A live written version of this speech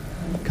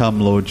Come,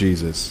 Lord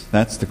Jesus.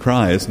 That's the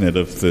cry, isn't it,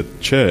 of the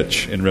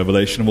church in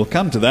Revelation. We'll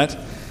come to that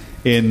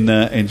in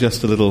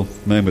just a little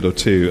moment or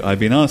two. I've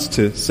been asked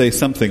to say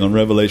something on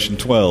Revelation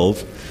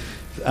 12.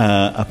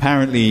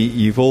 Apparently,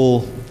 you've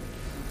all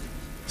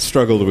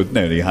struggled with...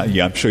 No,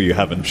 I'm sure you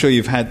haven't. I'm sure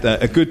you've had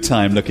a good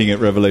time looking at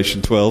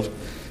Revelation 12.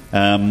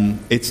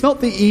 It's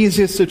not the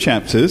easiest of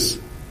chapters,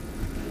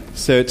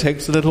 so it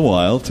takes a little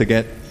while to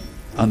get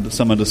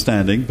some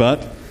understanding,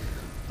 but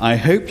I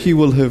hope you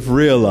will have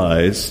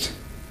realized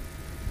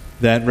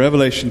that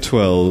Revelation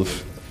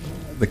 12,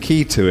 the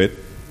key to it,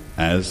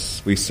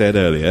 as we said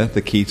earlier,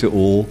 the key to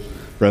all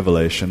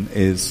Revelation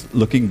is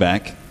looking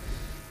back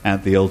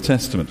at the Old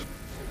Testament.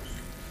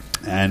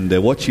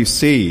 And what you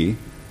see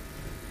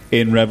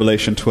in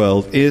Revelation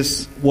 12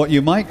 is what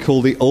you might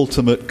call the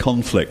ultimate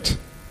conflict.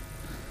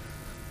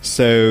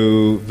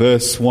 So,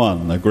 verse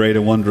 1, a great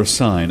and wondrous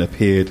sign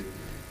appeared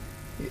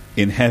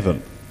in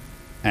heaven.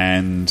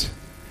 And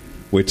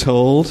we're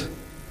told,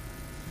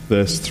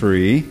 verse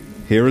 3,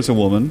 here is a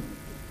woman,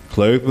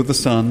 clothed with the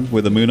sun,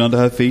 with the moon under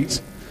her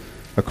feet,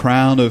 a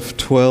crown of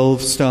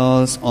 12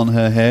 stars on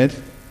her head,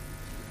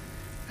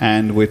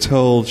 and we're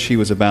told she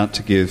was about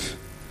to give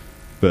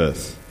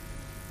birth.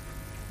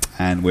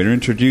 And we're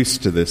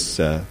introduced to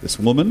this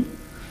woman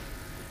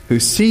who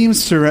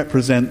seems to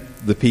represent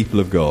the people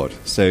of God.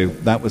 So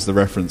that was the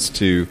reference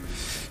to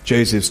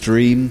Joseph's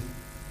dream.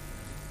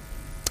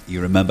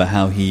 You remember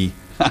how he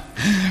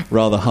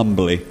rather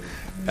humbly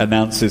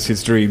announces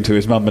his dream to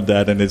his mum and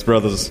dad and his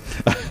brothers,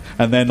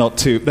 and they're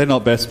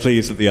not best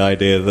pleased at the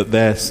idea that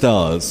their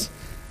stars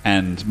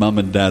and mum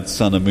and dad's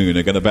sun and moon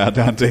are going to bow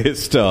down to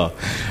his star.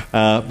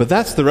 But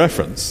that's the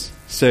reference.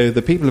 So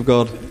the people of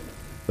God,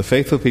 the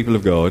faithful people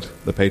of God,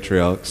 the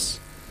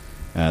patriarchs,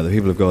 the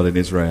people of God in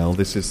Israel,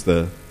 this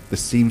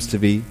seems to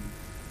be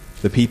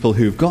the people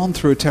who've gone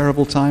through a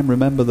terrible time.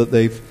 Remember that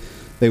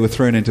they were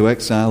thrown into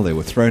exile, they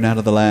were thrown out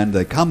of the land,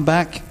 they come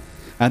back,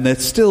 and they're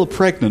still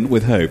pregnant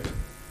with hope.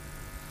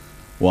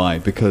 Why?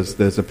 Because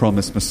there's a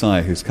promised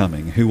Messiah who's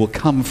coming, who will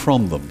come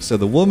from them. So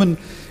the woman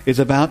is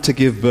about to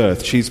give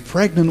birth. She's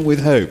pregnant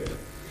with hope,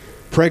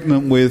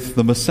 pregnant with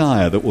the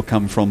Messiah that will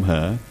come from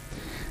her.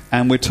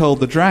 And we're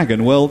told the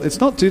dragon, well, it's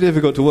not too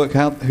difficult to work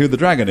out who the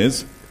dragon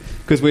is,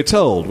 because we're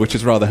told, which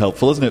is rather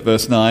helpful, isn't it?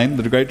 Verse 9,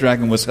 the great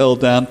dragon was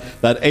hurled down,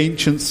 that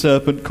ancient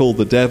serpent called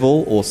the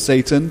devil, or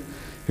Satan,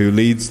 who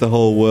leads the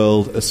whole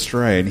world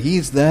astray. And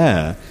he's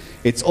there.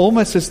 It's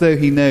almost as though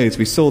he knows.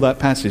 We saw that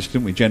passage,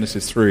 didn't we?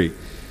 Genesis 3.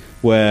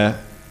 Where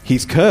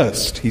he's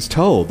cursed. He's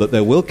told that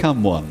there will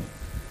come one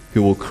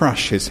who will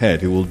crush his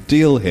head, who will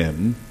deal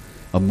him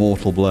a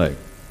mortal blow.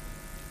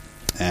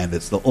 And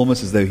it's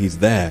almost as though he's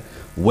there,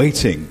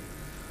 waiting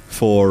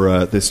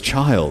for this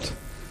child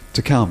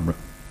to come.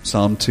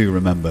 Psalm 2,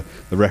 remember,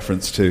 the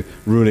reference to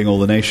ruling all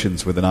the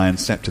nations with an iron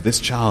scepter. This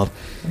child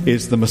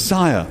is the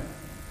Messiah.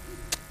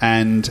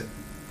 And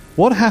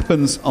what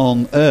happens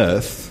on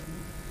earth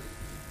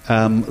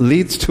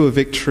leads to a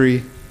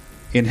victory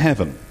in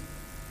heaven.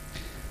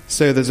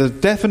 So there's a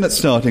definite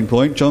starting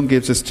point. John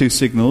gives us two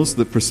signals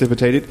that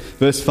precipitate it.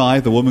 Verse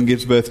 5, the woman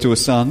gives birth to a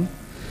son.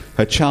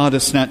 Her child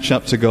is snatched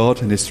up to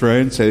God and his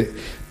throne. So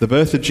the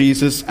birth of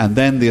Jesus and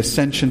then the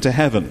ascension to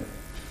heaven.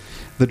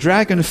 The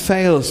dragon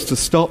fails to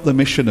stop the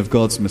mission of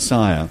God's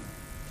Messiah.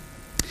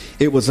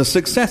 It was a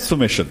successful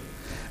mission.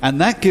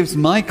 And that gives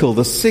Michael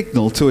the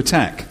signal to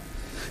attack.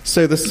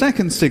 So the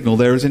second signal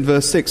there is in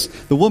verse 6.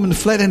 The woman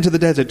fled into the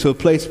desert to a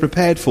place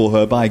prepared for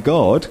her by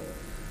God,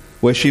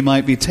 where she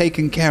might be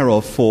taken care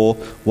of for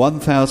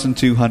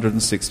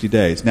 1,260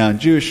 days. Now, in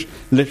Jewish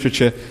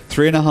literature,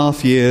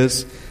 3.5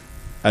 years,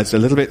 as a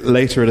little bit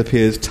later it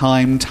appears,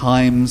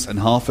 times, and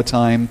half a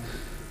time,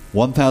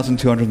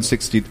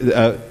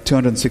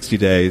 260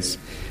 days.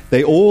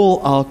 They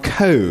all are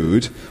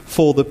code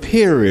for the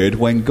period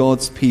when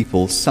God's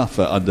people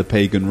suffer under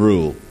pagan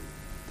rule.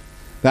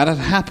 That had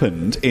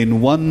happened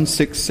in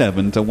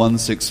 167 to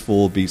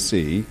 164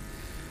 BC,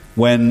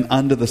 when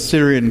under the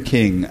Syrian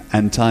king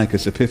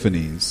Antiochus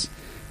Epiphanes,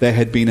 there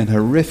had been an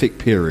horrific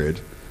period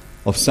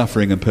of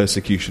suffering and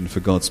persecution for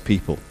God's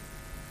people.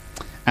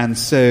 And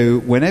so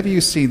whenever you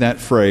see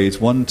that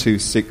phrase,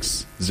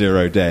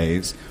 1260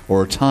 days,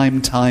 or a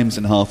times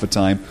and half a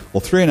time, or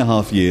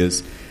 3.5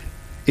 years,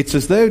 it's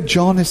as though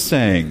John is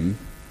saying,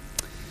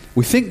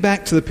 we think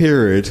back to the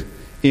period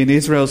in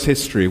Israel's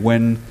history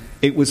when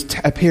it was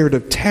a period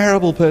of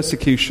terrible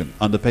persecution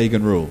under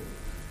pagan rule,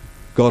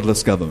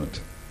 godless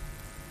government.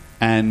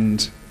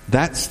 And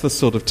that's the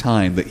sort of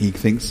time that he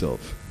thinks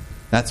of.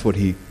 That's what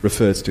he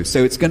refers to.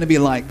 So it's going to be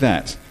like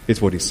that,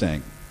 is what he's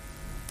saying.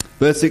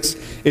 Verse 6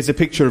 is a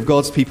picture of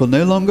God's people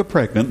no longer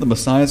pregnant. The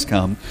Messiah's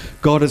come.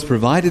 God has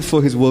provided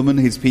for his woman,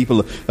 his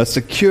people, a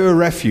secure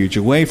refuge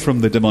away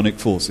from the demonic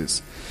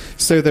forces.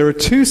 So there are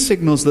two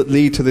signals that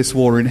lead to this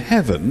war in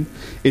heaven.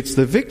 It's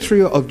the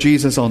victory of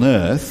Jesus on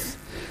earth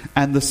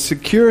and the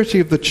security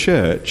of the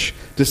church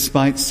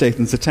despite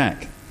Satan's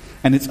attack.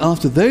 And it's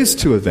after those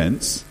two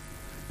events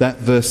that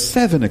verse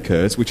 7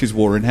 occurs, which is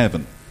war in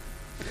heaven.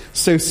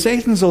 So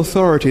Satan's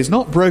authority is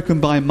not broken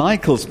by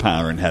Michael's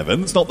power in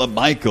heaven. It's not that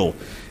Michael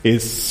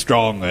is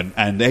strong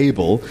and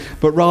able,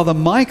 but rather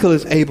Michael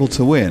is able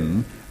to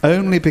win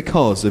only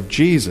because of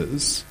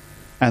Jesus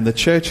and the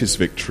church's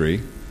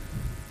victory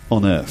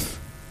on earth.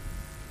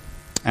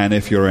 And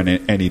if you're in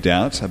any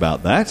doubt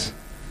about that,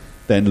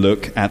 then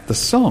look at the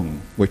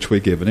song which we're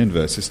given in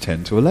verses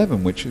 10 to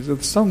 11, which is,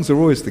 the songs are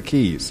always the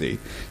key, you see,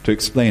 to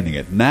explaining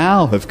it.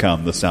 Now have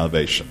come the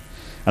salvation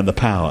and the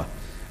power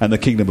and the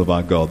kingdom of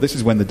our God. This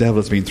is when the devil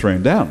has been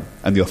thrown down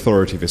and the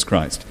authority of his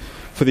Christ.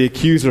 For the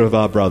accuser of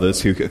our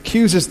brothers, who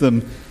accuses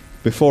them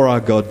before our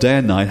God day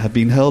and night, have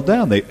been hurled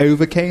down. They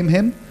overcame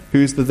him.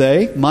 Who's the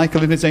they?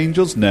 Michael and his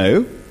angels?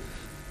 No.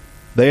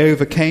 They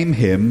overcame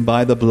him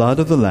by the blood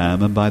of the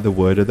Lamb and by the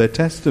word of their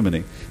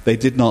testimony. They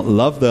did not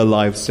love their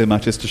lives so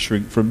much as to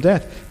shrink from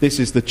death. This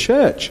is the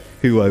church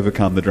who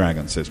overcome the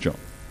dragon, says John.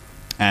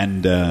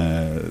 And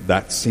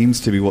that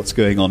seems to be what's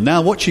going on.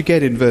 Now, what you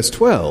get in verse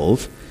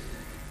 12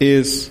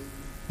 is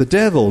the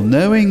devil,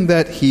 knowing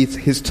that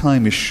his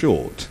time is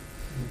short,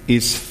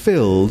 is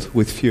filled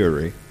with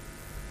fury.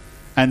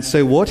 And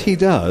so what he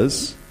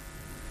does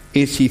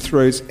is he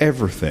throws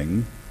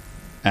everything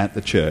at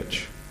the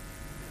church.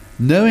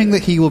 Knowing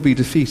that he will be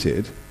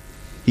defeated,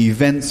 he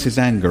vents his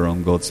anger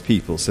on God's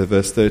people. So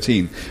verse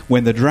 13,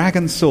 when the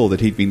dragon saw that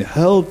he'd been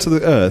hurled to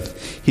the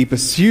earth, he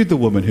pursued the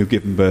woman who'd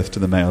given birth to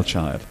the male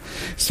child.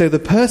 So the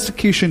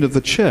persecution of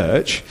the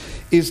church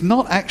is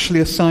not actually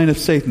a sign of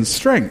Satan's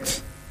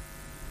strength.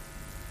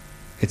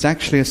 It's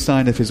actually a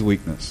sign of his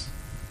weakness.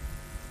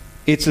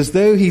 It's as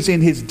though he's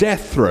in his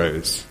death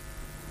throes,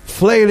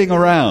 flailing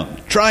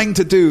around, trying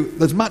to do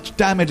as much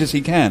damage as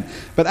he can.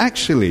 But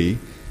actually,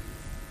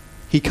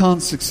 he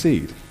can't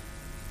succeed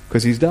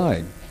because he's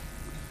dying.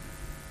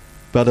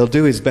 But he'll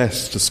do his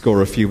best to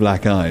score a few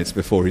black eyes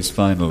before he's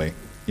finally,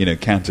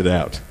 counted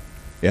out.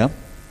 Yeah?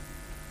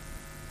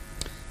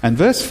 And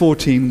verse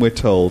 14, we're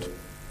told,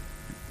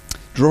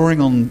 drawing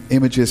on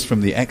images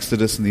from the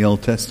Exodus and the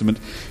Old Testament,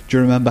 do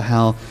you remember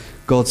how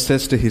God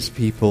says to his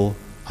people,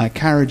 I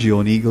carried you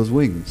on eagle's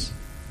wings.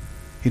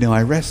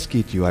 I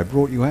rescued you. I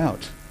brought you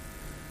out.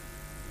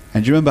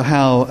 And do you remember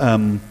how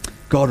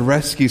God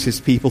rescues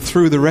his people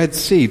through the Red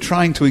Sea,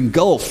 trying to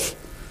engulf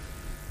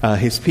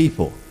his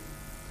people?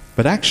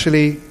 But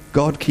actually,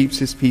 God keeps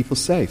his people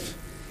safe.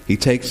 He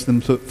takes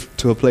them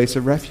to a place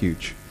of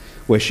refuge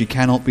where she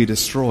cannot be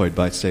destroyed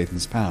by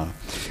Satan's power.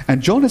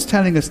 And John is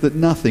telling us that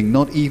nothing,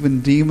 not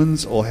even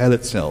demons or hell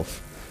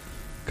itself,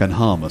 can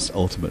harm us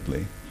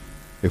ultimately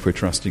if we're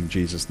trusting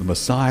Jesus. The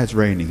Messiah is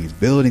reigning. He's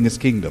building his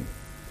kingdom.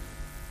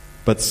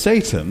 But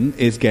Satan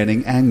is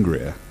getting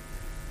angrier.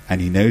 And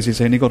he knows he's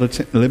only got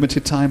a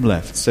limited time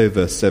left. So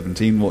verse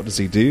 17, what does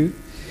he do?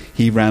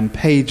 He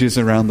rampages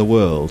around the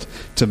world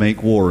to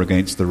make war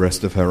against the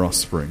rest of her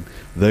offspring,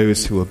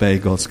 those who obey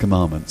God's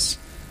commandments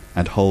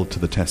and hold to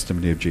the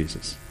testimony of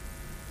Jesus.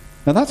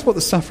 Now that's what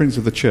the sufferings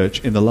of the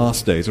church in the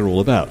last days are all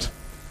about.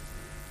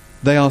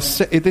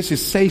 This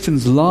is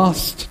Satan's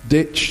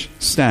last-ditch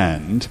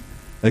stand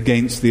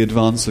against the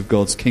advance of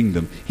God's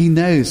kingdom. He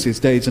knows his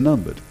days are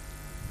numbered.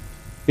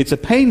 It's a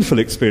painful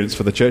experience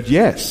for the church,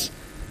 yes,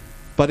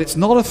 but it's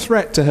not a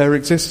threat to her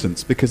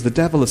existence because the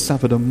devil has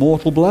suffered a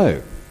mortal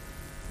blow.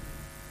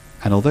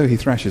 And although he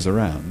thrashes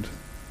around,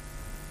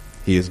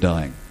 he is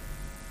dying.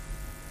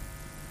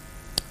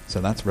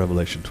 So that's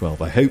Revelation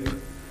 12.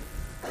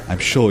 I'm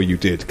sure you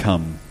did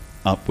come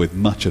up with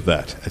much of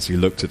that as you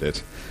looked at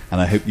it,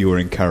 and I hope you were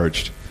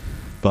encouraged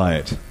by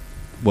it.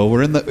 Well,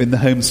 we're in the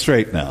home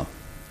straight now.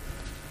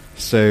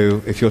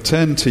 So if you'll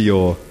turn to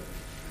your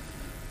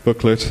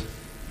booklet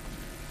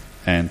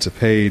and to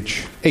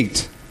page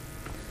 8,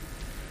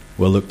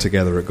 we'll look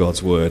together at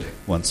God's Word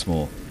once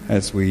more.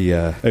 As we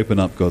open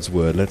up God's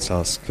Word, let's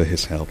ask for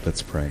his help.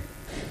 Let's pray.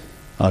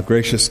 Our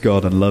gracious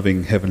God and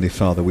loving Heavenly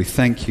Father, we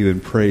thank you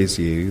and praise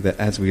you that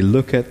as we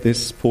look at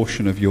this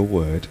portion of your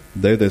Word,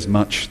 though there's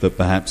much that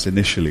perhaps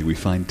initially we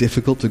find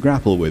difficult to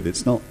grapple with,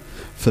 it's not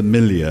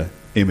familiar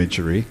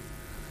imagery.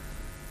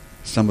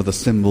 Some of the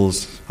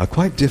symbols are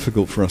quite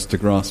difficult for us to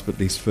grasp, at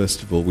least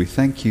first of all. We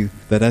thank you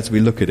that as we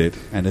look at it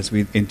and as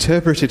we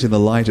interpret it in the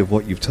light of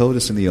what you've told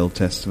us in the Old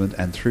Testament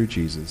and through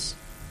Jesus,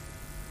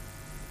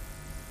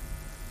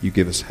 you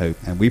give us hope.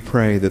 And we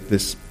pray that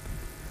this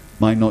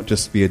might not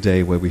just be a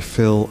day where we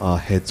fill our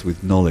heads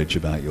with knowledge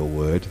about your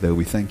word, though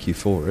we thank you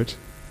for it,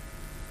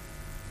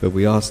 but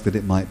we ask that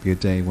it might be a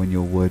day when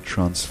your word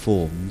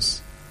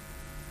transforms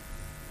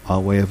our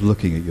way of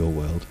looking at your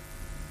world.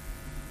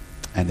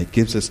 And it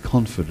gives us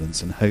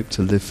confidence and hope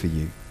to live for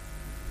you,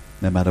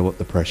 no matter what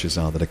the pressures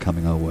are that are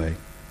coming our way.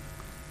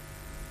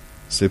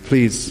 So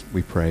please,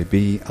 we pray,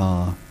 be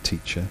our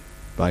teacher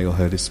by your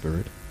Holy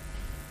Spirit.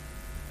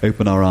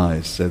 Open our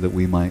eyes so that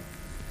we might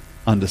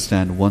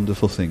understand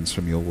wonderful things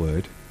from your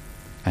word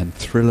and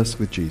thrill us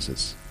with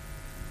Jesus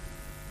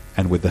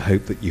and with the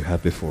hope that you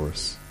have before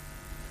us,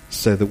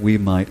 so that we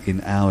might in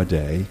our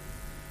day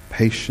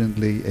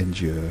patiently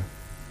endure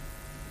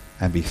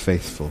and be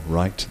faithful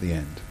right to the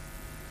end,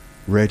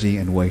 ready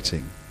and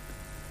waiting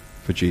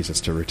for Jesus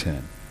to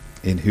return,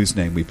 in whose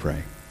name we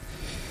pray.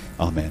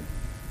 Amen.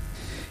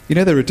 You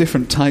know, there are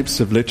different types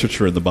of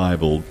literature in the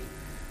Bible,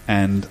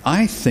 and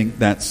I think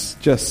that's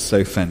just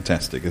so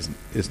fantastic, isn't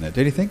it?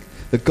 Don't you think?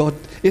 That God,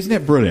 isn't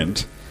it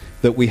brilliant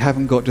that we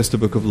haven't got just a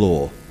book of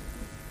law?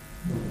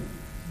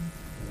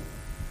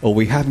 Or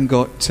we haven't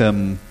got,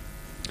 just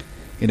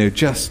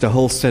a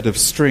whole set of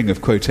string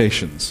of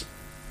quotations.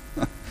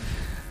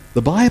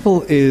 The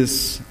Bible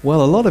is,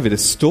 well, a lot of it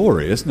is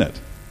story, isn't it?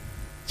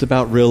 It's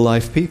about real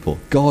life people.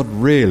 God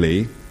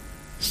really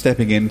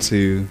stepping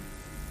into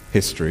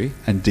history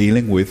and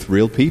dealing with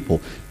real people.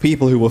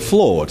 People who were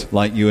flawed,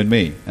 like you and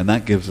me. And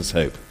that gives us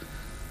hope,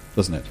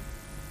 doesn't it?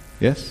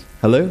 Yes?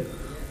 Hello?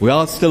 We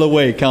are still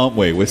awake, aren't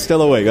we? We're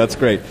still awake. That's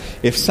great.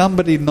 If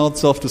somebody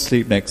nods off to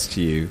sleep next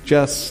to you,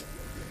 just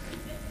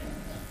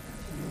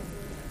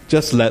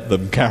let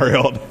them carry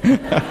on.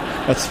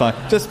 That's fine.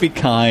 Just be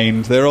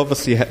kind. They've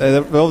obviously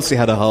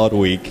had a hard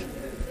week.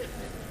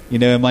 You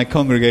know, in my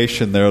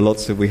congregation,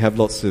 we have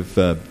lots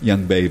of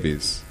young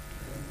babies,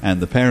 and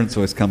the parents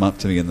always come up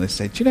to me and they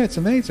say, "Do you know, it's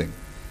amazing,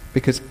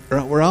 because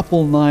we're up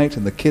all night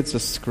and the kids are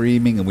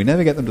screaming and we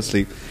never get them to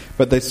sleep.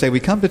 But they say we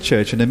come to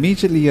church and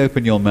immediately you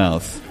open your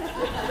mouth."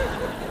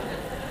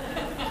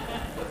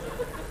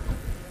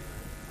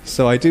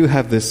 So I do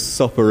have this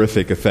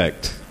soporific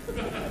effect.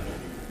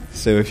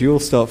 So if you all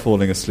start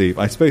falling asleep,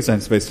 I suppose I'm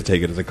supposed to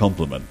take it as a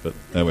compliment, but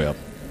there we are.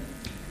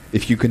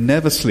 If you can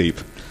never sleep,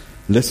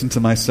 listen to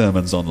my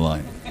sermons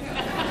online.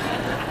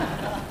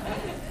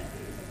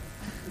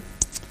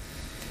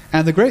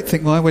 And the great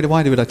thing, why would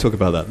I talk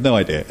about that? No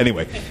idea.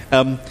 Anyway,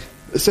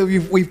 so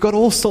we've got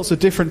all sorts of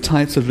different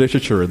types of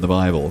literature in the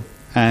Bible,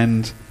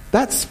 and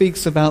that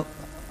speaks about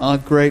our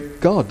great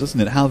God, doesn't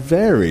it? How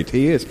varied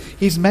He is.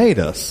 He's made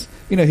us.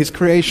 You know, His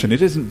creation,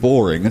 it isn't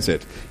boring, is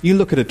it? You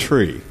look at a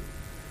tree,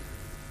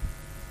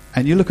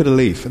 and you look at a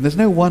leaf, and there's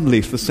no one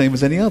leaf the same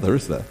as any other,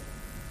 is there?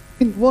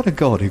 I mean, what a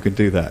God who can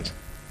do that.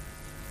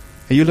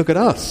 And you look at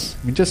us.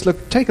 I mean,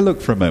 take a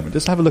look for a moment.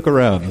 Just have a look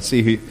around and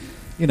see who,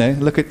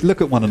 look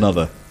at one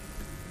another.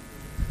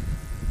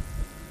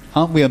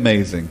 Aren't we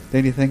amazing?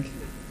 Don't you think?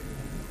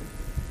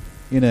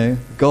 You know,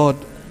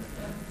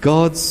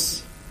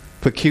 God's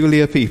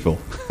peculiar people.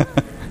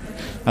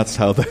 That's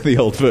how the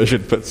old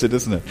version puts it,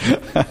 isn't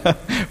it?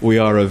 We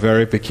are a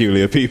very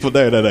peculiar people.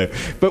 No.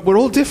 But we're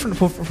all different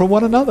from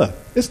one another.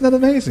 Isn't that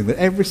amazing that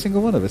every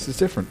single one of us is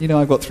different? You know,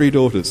 I've got 3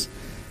 daughters,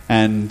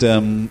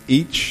 and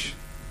each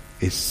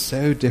is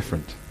so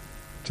different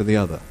to the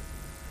other.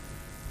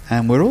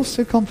 And we're all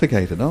so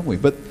complicated, aren't we?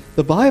 But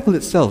the Bible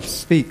itself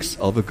speaks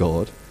of a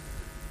God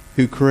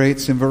who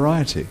creates in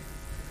variety.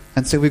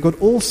 And so we've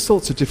got all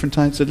sorts of different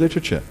types of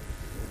literature.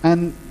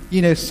 And,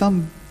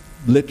 some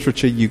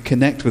literature you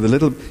connect with a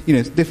little,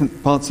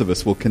 different parts of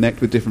us will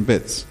connect with different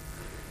bits.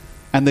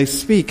 And they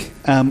speak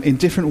in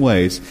different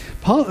ways,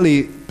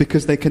 partly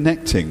because they're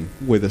connecting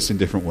with us in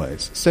different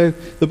ways. So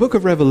the book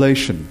of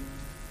Revelation,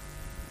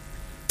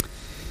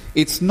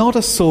 it's not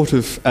a sort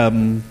of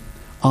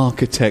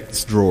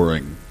architect's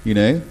drawing,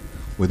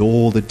 with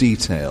all the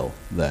detail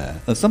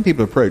there. And some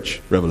people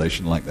approach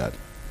Revelation like that.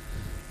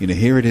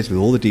 Here it is with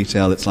all the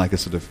detail. It's like a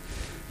sort of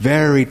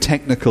very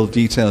technical,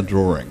 detailed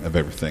drawing of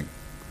everything.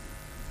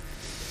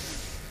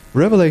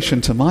 Revelation,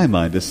 to my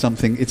mind, is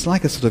something, it's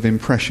like a sort of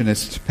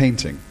impressionist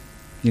painting.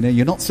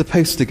 You're not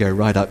supposed to go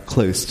right up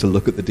close to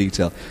look at the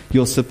detail.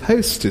 You're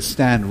supposed to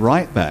stand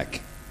right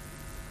back.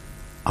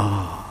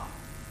 And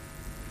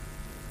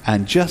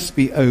just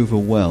be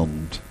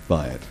overwhelmed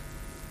by it.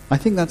 I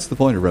think that's the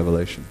point of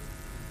Revelation.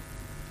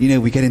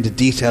 We get into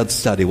detailed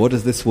study. What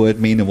does this word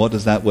mean and what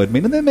does that word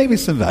mean? And there may be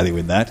some value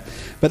in that.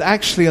 But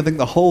actually, I think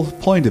the whole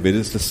point of it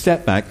is to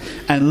step back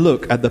and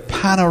look at the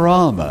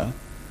panorama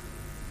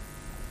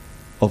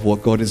of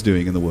what God is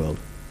doing in the world.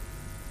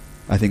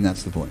 I think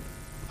that's the point.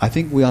 I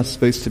think we are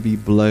supposed to be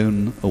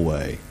blown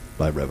away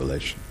by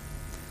Revelation.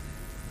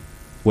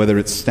 Whether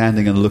it's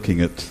standing and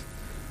looking at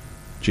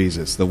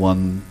Jesus, the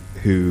one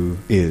who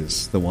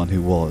is, the one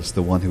who was,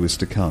 the one who is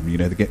to come. We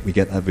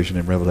get that vision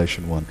in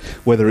Revelation 1.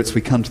 Whether it's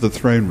we come to the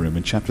throne room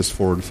in chapters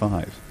 4 and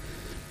 5,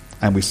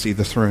 and we see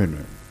the throne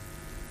room,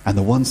 and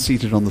the one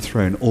seated on the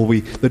throne, or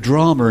the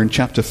drama in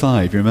chapter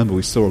 5, you remember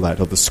we saw that,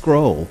 of the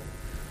scroll,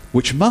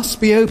 which must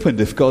be opened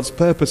if God's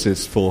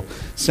purposes for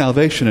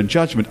salvation and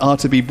judgment are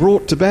to be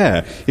brought to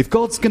bear. If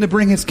God's going to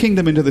bring His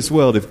kingdom into this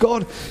world,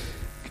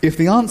 if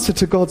the answer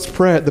to God's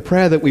prayer, the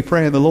prayer that we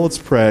pray in the Lord's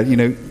Prayer,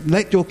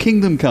 let your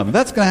kingdom come, if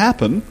that's going to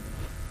happen,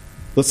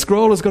 the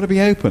scroll has got to be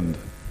opened.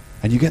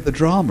 And you get the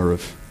drama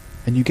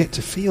and you get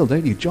to feel,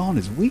 don't you? John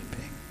is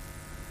weeping.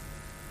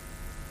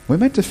 We're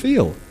meant to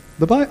feel.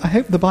 I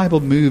hope the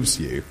Bible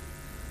moves you.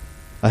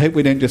 I hope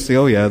we don't just say,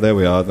 oh yeah, there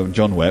we are,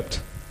 John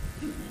wept.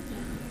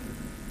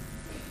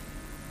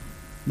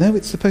 No,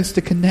 it's supposed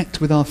to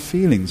connect with our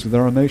feelings, with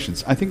our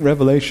emotions. I think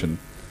Revelation,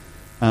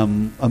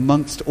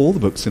 amongst all the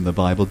books in the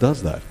Bible,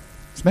 does that.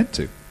 It's meant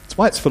to. It's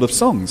why it's full of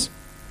songs.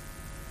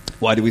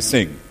 Why do we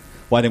sing?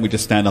 Why don't we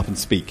just stand up and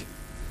speak?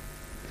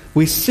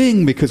 We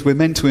sing because we're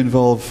meant to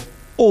involve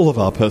all of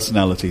our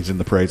personalities in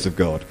the praise of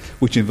God,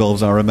 which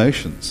involves our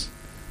emotions.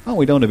 Oh,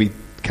 we don't want to be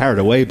carried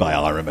away by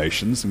our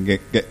emotions and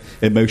get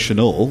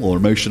emotional or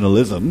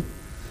emotionalism.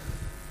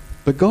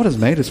 But God has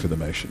made us with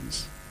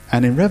emotions.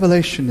 And in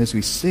Revelation, as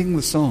we sing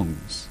the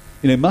songs,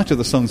 much of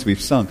the songs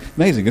we've sung,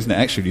 amazing, isn't it,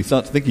 actually, you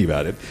start thinking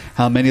about it,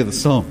 how many of the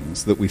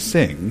songs that we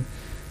sing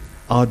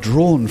are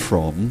drawn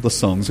from the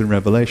songs in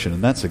Revelation,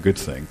 and that's a good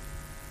thing,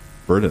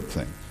 brilliant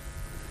thing.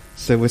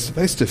 So we're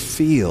supposed to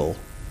feel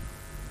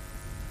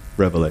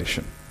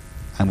Revelation,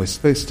 and we're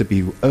supposed to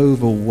be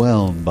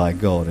overwhelmed by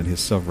God and his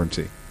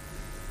sovereignty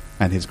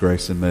and his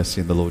grace and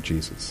mercy in the Lord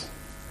Jesus.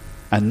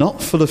 And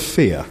not full of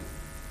fear,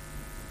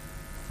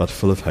 but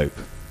full of hope,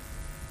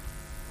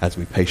 as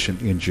we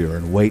patiently endure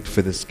and wait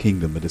for this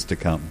kingdom that is to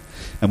come.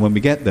 And when we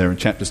get there in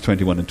chapters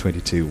 21 and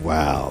 22,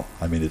 wow,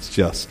 it's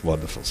just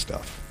wonderful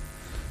stuff.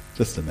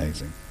 Just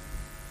amazing.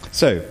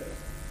 So,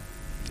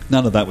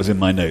 none of that was in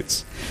my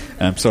notes.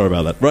 I'm sorry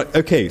about that. Right,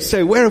 okay,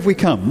 so where have we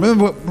come?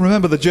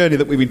 Remember the journey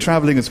that we've been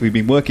traveling as we've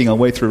been working our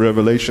way through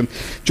Revelation.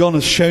 John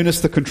has shown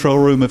us the control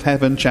room of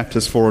heaven,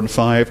 chapters 4 and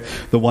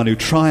 5, the one who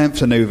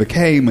triumphed and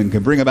overcame and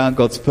can bring about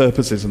God's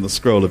purposes in the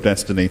scroll of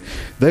destiny.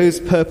 Those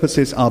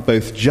purposes are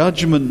both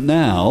judgment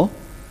now,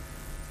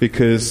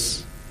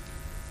 because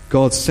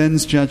God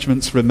sends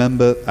judgments,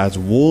 remember, as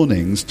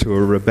warnings to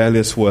a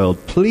rebellious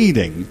world,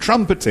 pleading,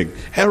 trumpeting,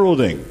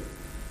 heralding.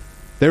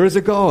 There is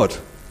a God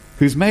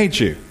who's made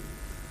you.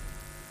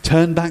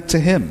 Turn back to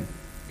him.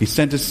 He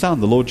sent his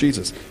son, the Lord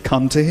Jesus.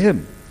 Come to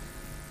him.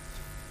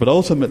 But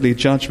ultimately,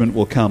 judgment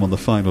will come on the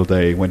final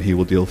day when he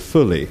will deal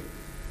fully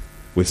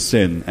with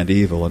sin and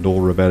evil and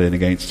all rebellion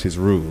against his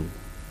rule.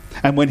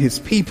 And when his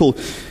people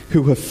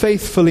who have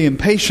faithfully and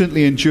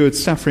patiently endured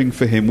suffering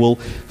for him will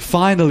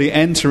finally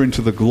enter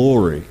into the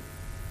glory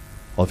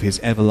of his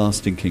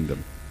everlasting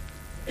kingdom.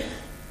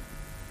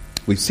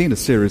 We've seen a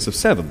series of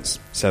sevens,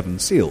 7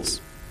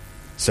 seals,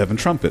 7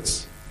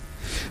 trumpets.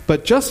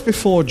 But just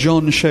before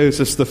John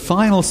shows us the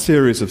final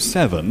series of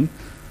 7,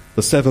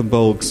 the 7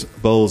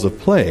 bowls of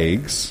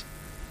plagues,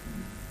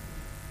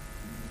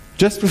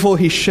 just before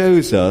he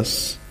shows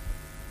us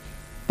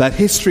that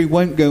history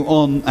won't go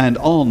on and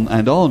on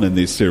and on in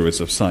these series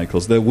of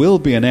cycles, there will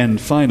be an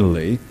end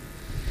finally,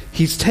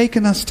 he's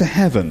taken us to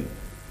heaven.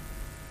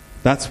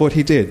 That's what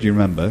he did, you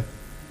remember,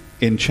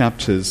 in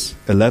chapters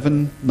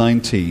 11,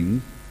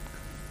 19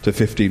 to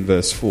 15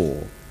 verse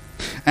 4.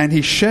 And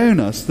he's shown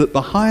us that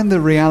behind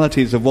the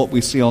realities of what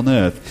we see on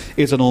earth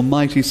is an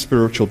almighty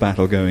spiritual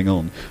battle going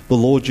on. The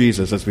Lord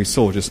Jesus, as we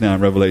saw just now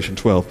in Revelation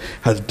 12,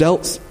 has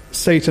dealt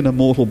Satan a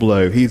mortal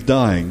blow. He's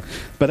dying.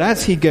 But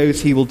as he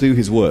goes, he will do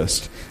his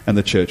worst, and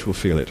the church will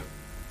feel it.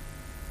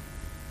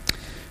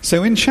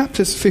 So in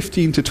chapters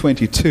 15 to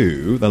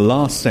 22, the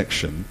last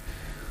section,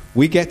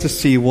 we get to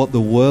see what the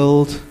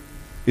world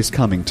is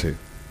coming to.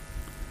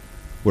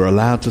 We're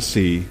allowed to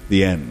see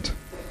the end.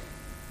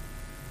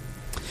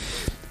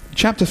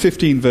 Chapter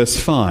 15 verse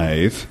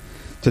 5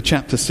 to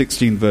chapter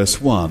 16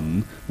 verse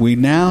 1, we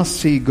now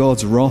see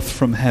God's wrath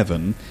from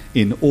heaven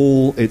in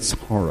all its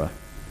horror.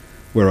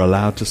 We're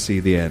allowed to see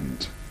the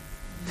end.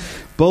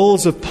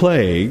 Bowls of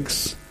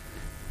plagues,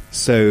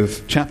 so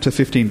chapter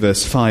 15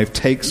 verse 5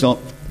 takes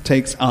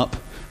up,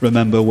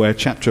 remember, where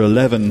chapter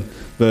 11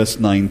 verse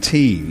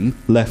 19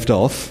 left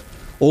off.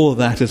 All of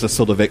that is a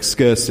sort of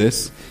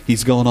excursus.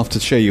 He's gone off to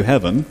show you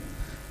heaven.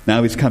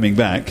 Now he's coming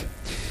back.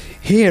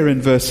 Here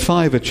in verse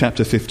 5 of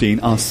chapter 15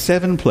 are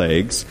 7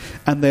 plagues,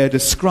 and they are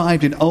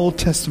described in Old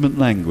Testament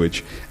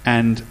language,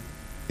 and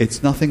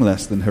it's nothing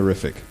less than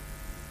horrific.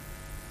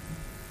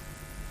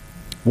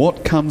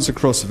 What comes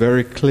across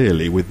very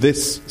clearly with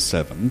this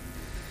 7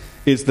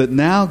 is that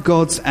now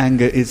God's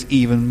anger is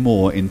even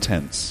more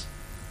intense.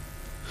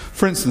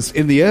 For instance,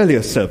 in the earlier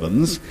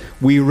 7s,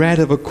 we read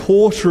of a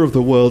quarter of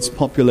the world's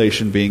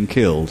population being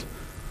killed,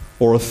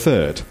 or a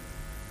third.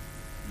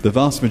 The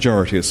vast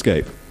majority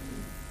escape.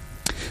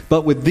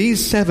 But with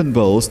these 7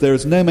 bowls, there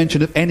is no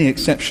mention of any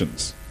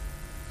exceptions.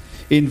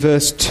 In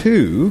verse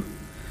 2,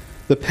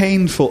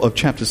 of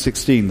chapter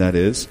 16, that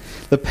is,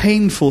 the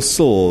painful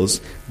sores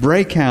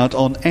break out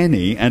on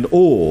any and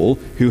all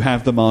who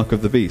have the mark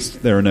of the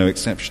beast. There are no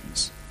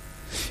exceptions.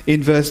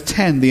 In verse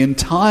 10, the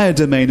entire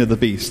domain of the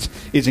beast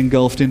is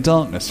engulfed in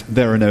darkness.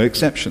 There are no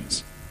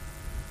exceptions.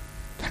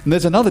 And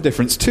there's another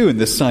difference too in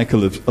this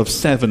cycle of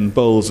 7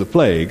 bowls of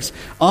plagues.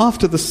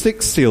 After the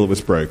 6th seal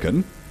was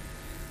broken,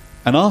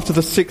 and after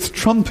the 6th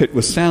trumpet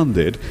was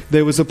sounded,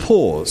 there was a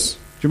pause. Do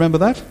you remember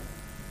that?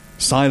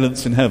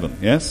 Silence in heaven,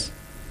 yes?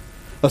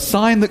 A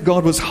sign that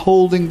God was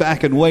holding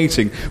back and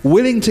waiting,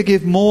 willing to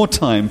give more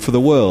time for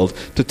the world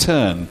to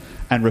turn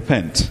and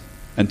repent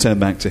and turn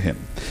back to him.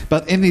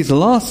 But in these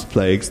last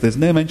plagues, there's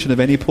no mention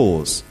of any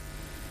pause.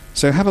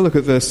 So have a look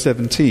at verse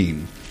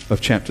 17 of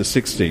chapter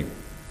 16.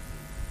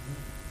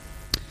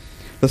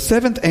 The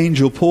 7th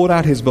angel poured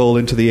out his bowl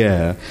into the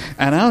air,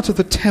 and out of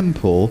the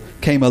temple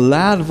came a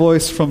loud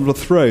voice from the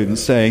throne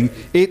saying,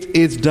 "It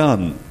is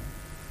done."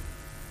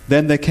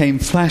 Then there came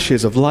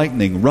flashes of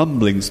lightning,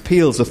 rumblings,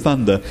 peals of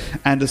thunder,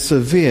 and a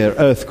severe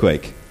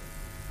earthquake.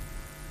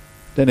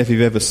 Don't know if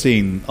you've ever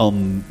seen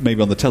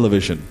maybe on the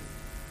television,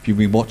 if you've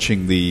been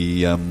watching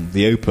the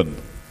Open,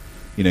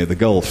 the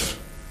golf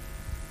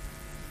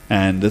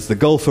And as the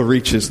golfer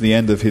reaches the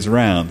end of his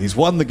round, he's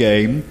won the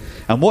game.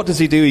 And what does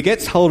he do? He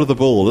gets hold of the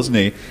ball, doesn't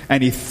he?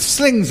 And he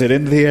slings it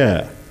into the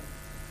air.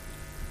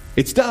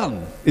 It's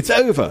done. It's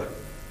over.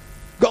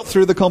 Got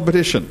through the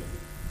competition.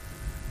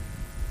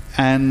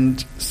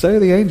 And so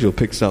the angel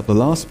picks up the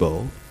last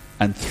bowl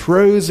and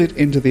throws it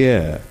into the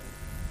air.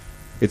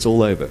 It's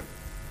all over.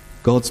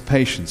 God's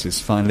patience is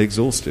finally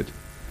exhausted.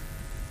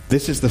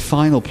 This is the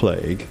final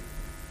plague.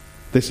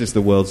 This is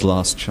the world's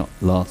last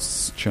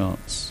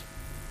chance.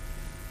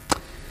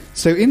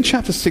 So in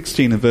chapter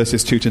 16 and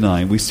verses 2 to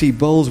 9, we see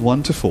bowls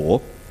 1 to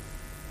 4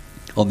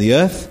 on the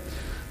earth,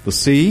 the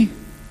sea,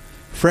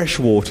 fresh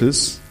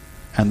waters,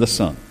 and the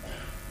sun.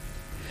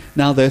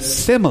 Now they're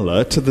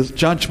similar to the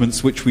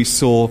judgments which we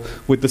saw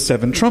with the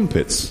 7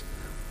 trumpets,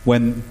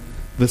 when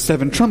the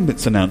 7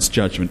 trumpets announced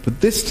judgment. But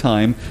this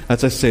time,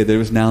 as I say,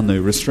 there is now no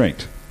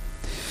restraint.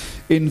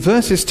 In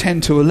verses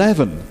 10 to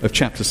 11 of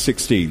chapter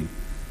 16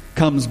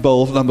 comes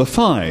bowl number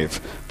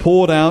 5,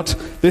 poured out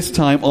this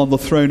time on the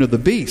throne of the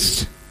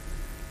beast.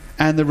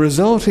 And the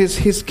result is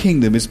his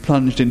kingdom is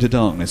plunged into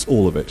darkness,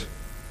 all of it.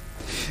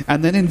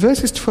 And then in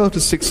verses 12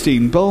 to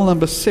 16, bowl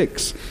number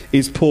 6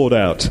 is poured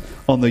out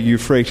on the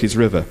Euphrates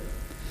River.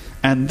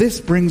 And this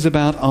brings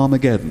about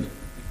Armageddon.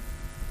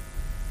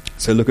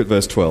 So look at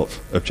verse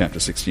 12 of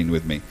chapter 16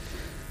 with me.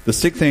 The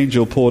 6th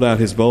angel poured out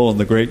his bowl on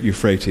the great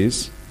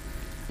Euphrates,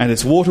 and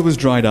its water was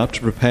dried up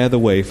to prepare the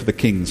way for the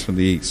kings from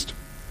the east.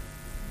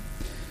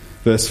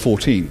 Verse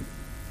 14.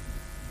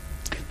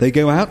 They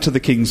go out to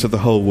the kings of the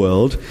whole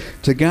world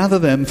to gather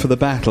them for the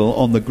battle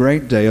on the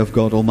great day of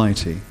God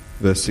Almighty.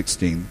 Verse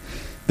 16.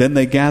 Then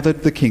they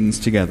gathered the kings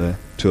together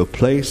to a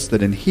place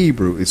that in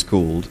Hebrew is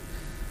called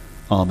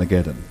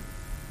Armageddon.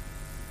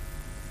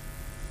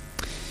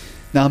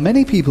 Now,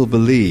 many people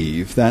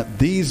believe that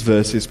these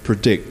verses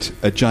predict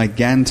a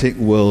gigantic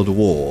world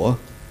war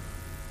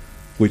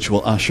which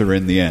will usher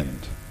in the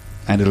end.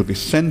 And it'll be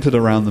centered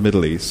around the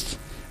Middle East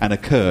and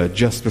occur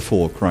just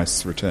before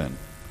Christ's return.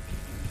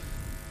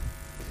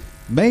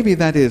 Maybe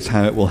that is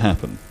how it will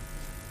happen.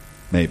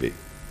 Maybe.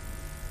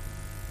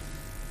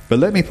 But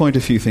let me point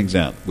a few things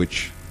out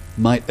which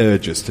might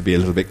urge us to be a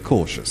little bit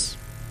cautious.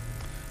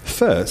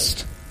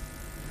 First,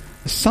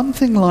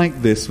 something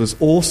like this was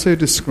also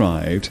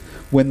described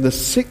when the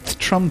 6th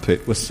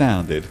trumpet was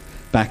sounded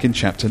back in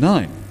chapter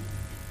 9.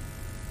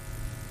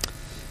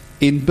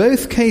 In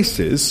both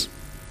cases,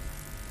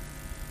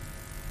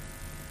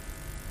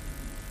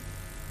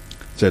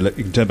 so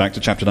you can turn back to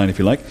chapter 9 if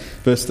you like.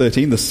 Verse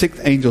 13, the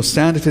 6th angel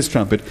sounded his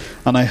trumpet,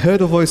 and I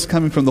heard a voice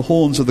coming from the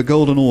horns of the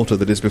golden altar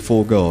that is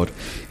before God.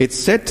 It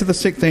said to the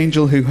 6th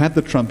angel who had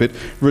the trumpet,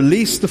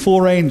 release the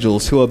 4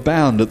 angels who are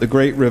bound at the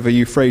great river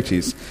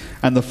Euphrates.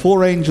 And the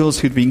 4 angels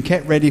who'd been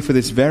kept ready for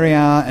this very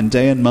hour and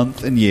day and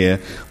month and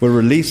year were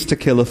released to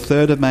kill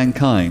 1/3 of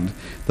mankind.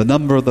 The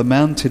number of the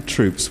mounted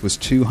troops was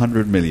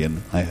 200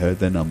 million. I heard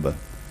their number.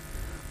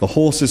 The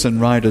horses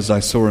and riders I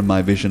saw in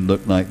my vision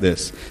looked like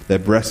this. Their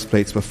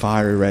breastplates were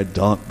fiery red,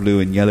 dark blue,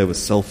 and yellow as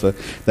sulfur.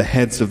 The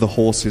heads of the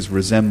horses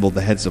resembled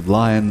the heads of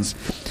lions,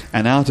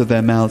 and out of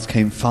their mouths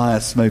came fire,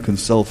 smoke, and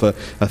sulfur.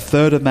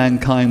 1/3 of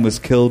mankind was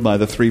killed by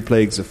the 3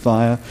 plagues of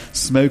fire,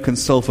 smoke, and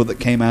sulfur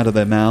that came out of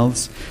their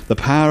mouths. The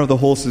power of the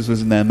horses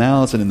was in their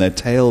mouths and in their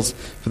tails,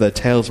 for their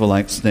tails were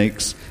like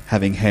snakes,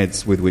 having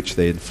heads with which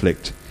they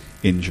inflict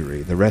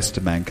injury. The rest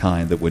of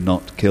mankind that were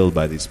not killed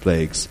by these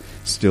plagues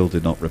still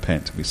did not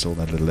repent. We saw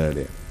that a little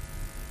earlier.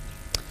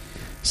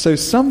 So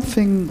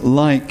something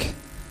like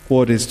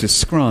what is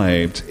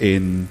described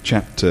in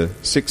chapter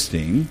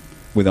 16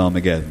 with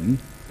Armageddon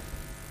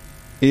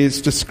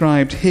is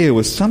described here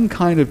with some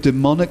kind of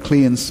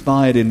demonically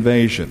inspired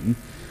invasion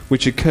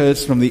which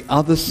occurs from the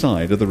other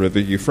side of the river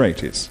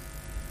Euphrates.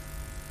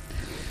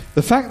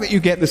 The fact that you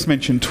get this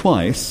mentioned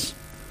twice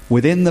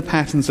within the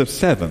patterns of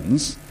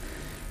 7s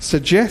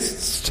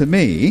suggests to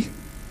me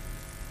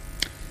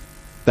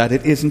that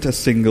it isn't a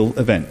single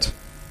event.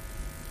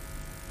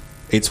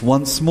 It's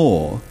once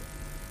more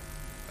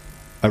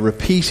a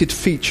repeated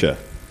feature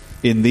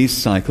in these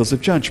cycles of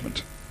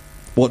judgment,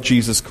 what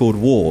Jesus called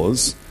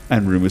wars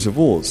and rumors of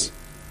wars.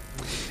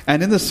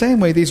 And in the same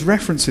way, these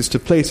references to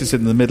places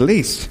in the Middle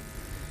East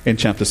in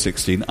chapter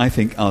 16, I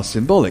think, are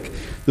symbolic.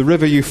 The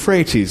river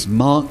Euphrates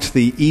marked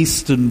the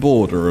eastern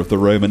border of the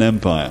Roman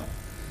Empire.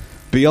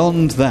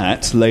 Beyond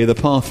that lay the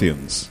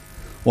Parthians,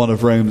 one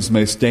of Rome's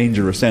most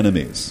dangerous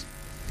enemies.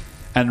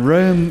 And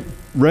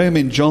Rome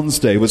in John's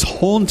day was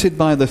haunted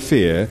by the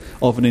fear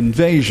of an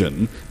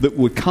invasion that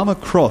would come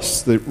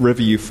across the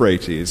river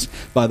Euphrates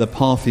by the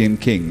Parthian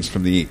kings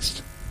from the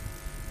east.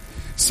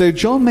 So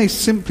John may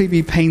simply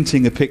be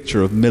painting a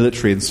picture of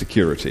military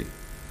insecurity.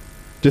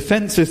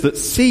 Defenses that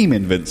seem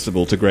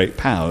invincible to great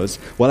powers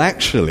will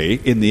actually,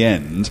 in the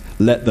end,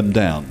 let them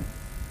down.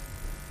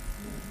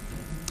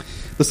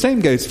 The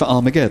same goes for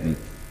Armageddon.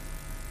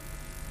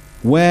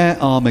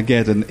 Where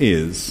Armageddon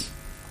is,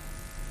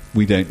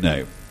 we don't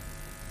know.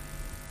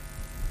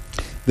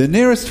 The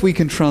nearest we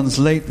can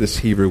translate this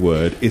Hebrew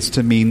word is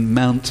to mean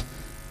Mount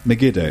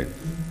Megiddo.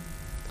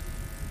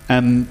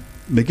 And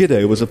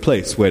Megiddo was a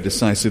place where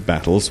decisive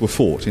battles were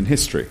fought in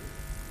history.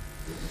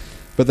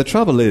 But the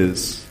trouble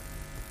is,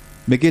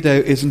 Megiddo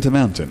isn't a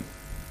mountain.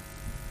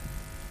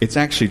 It's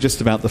actually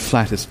just about the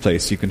flattest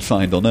place you can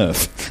find on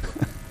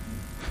earth.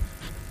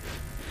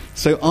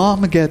 So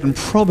Armageddon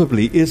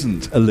probably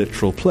isn't a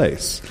literal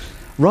place.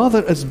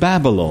 Rather, as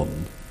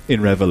Babylon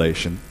in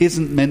Revelation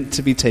isn't meant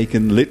to be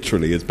taken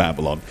literally as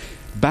Babylon.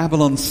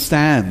 Babylon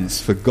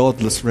stands for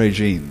godless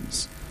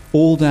regimes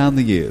all down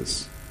the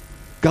years.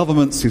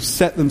 Governments who've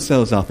set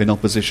themselves up in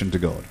opposition to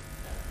God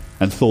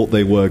and thought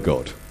they were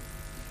God.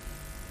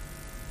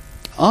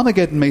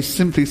 Armageddon may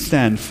simply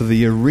stand for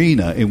the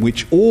arena in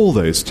which all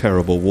those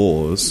terrible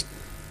wars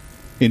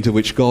into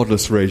which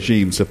godless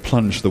regimes have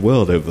plunged the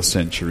world over the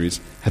centuries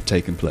have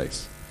taken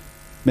place.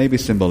 Maybe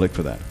symbolic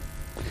for that.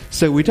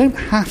 So we don't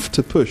have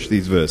to push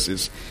these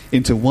verses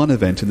into one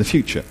event in the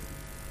future.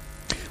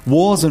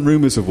 Wars and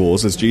rumors of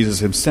wars, as Jesus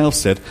himself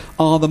said,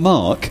 are the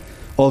mark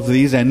of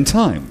these end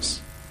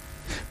times.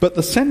 But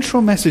the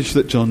central message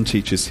that John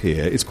teaches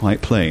here is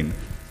quite plain.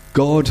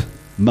 God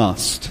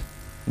must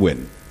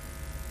win.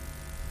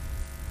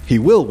 He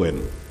will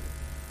win.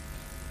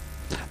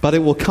 But it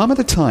will come at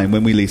a time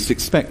when we least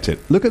expect it.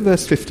 Look at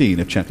verse 15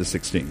 of chapter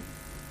 16.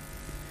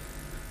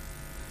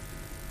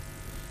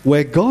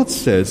 Where God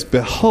says,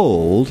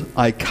 "Behold,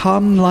 I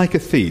come like a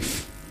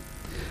thief.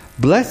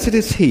 Blessed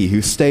is he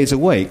who stays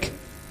awake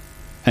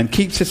and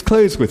keeps his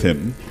clothes with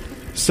him,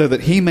 so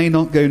that he may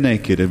not go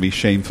naked and be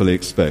shamefully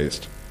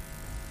exposed."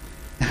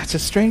 Now, it's a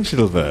strange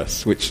little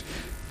verse which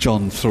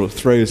John sort of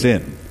throws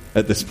in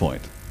at this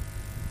point.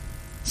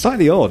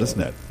 Slightly odd,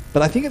 isn't it?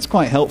 But I think it's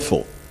quite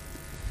helpful.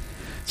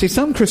 See,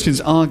 some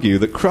Christians argue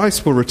that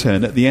Christ will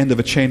return at the end of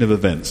a chain of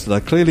events that are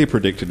clearly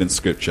predicted in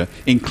Scripture,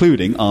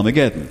 including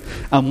Armageddon.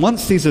 And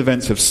once these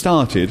events have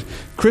started,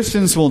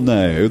 Christians will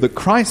know that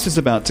Christ is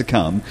about to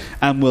come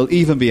and will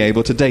even be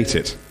able to date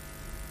it.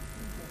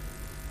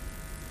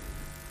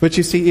 But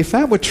you see, if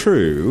that were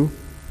true,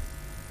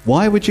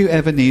 why would you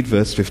ever need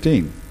verse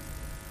 15?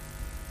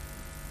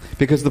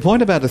 Because the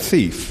point about a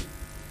thief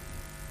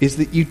is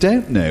that you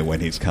don't know when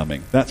he's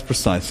coming. That's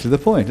precisely the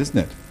point, isn't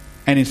it?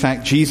 And in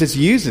fact, Jesus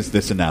uses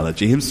this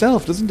analogy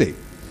himself, doesn't he?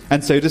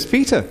 And so does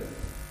Peter.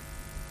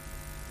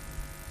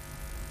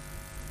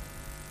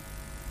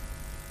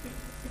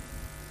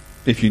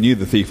 If you knew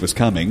the thief was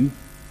coming,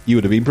 you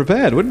would have been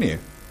prepared, wouldn't you?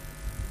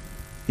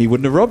 He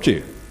wouldn't have robbed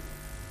you.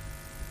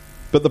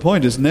 But the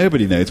point is,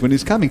 nobody knows when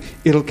he's coming.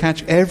 It'll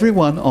catch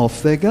everyone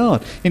off their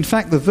guard. In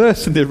fact, the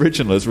verse in the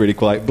original is really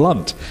quite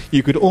blunt.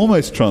 You could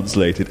almost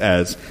translate it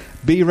as,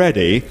 "Be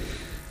ready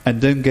and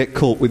don't get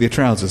caught with your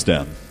trousers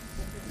down."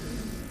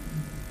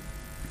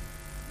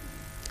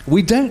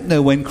 We don't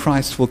know when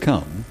Christ will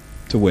come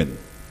to win.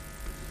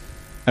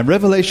 And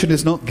Revelation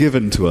is not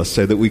given to us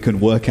so that we can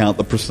work out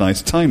the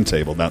precise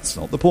timetable. That's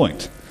not the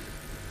point.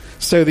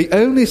 So the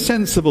only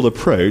sensible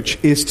approach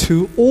is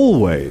to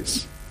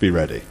always be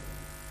ready.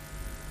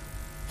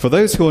 For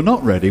those who are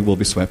not ready will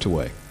be swept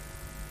away.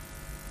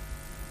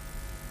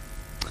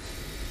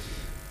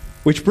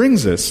 Which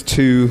brings us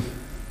to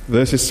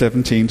verses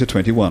 17 to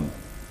 21,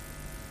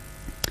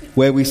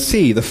 where we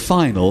see the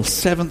final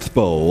seventh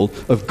bowl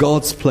of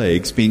God's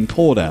plagues being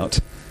poured out.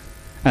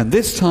 And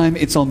this time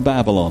it's on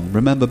Babylon.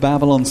 Remember,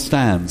 Babylon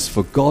stands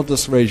for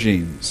godless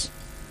regimes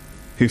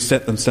who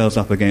set themselves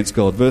up against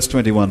God. Verse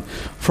 21,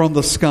 "From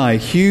the sky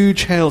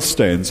huge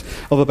hailstones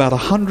of about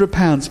 100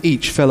 pounds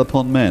each fell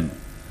upon men.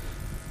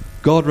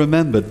 God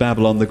remembered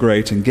Babylon the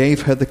Great and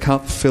gave her the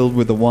cup filled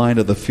with the wine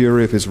of the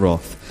fury of his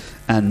wrath,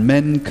 and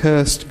men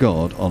cursed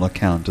God on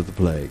account of the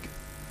plague."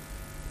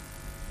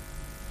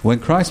 When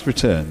Christ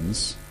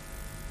returns,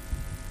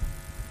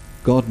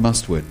 God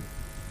must win.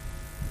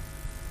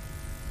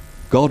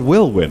 God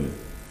will win.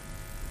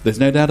 There's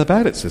no doubt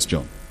about it, says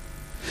John.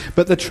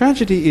 But the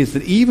tragedy is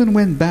that even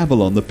when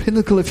Babylon, the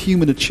pinnacle of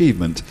human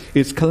achievement,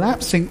 is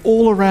collapsing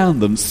all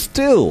around them,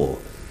 still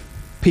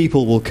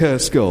people will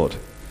curse God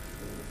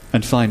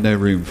and find no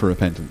room for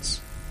repentance.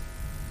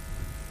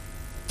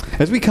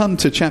 As we come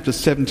to chapters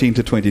 17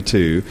 to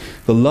 22,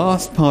 the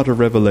last part of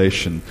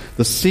Revelation,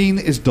 the scene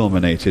is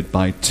dominated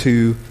by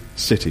two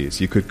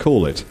cities. You could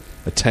call it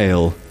a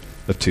tale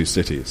of two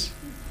cities.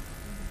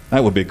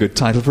 That would be a good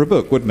title for a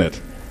book, wouldn't it?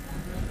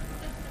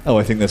 Oh,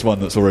 I think there's one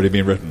that's already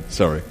been written.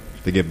 Sorry,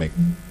 forgive me.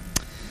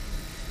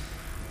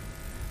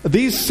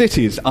 These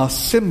cities are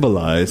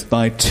symbolized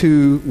by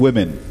two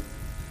women.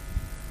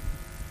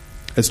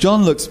 As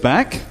John looks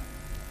back,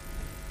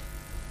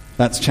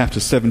 that's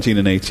chapters 17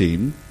 and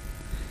 18,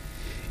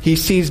 he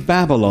sees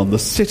Babylon, the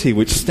city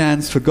which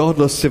stands for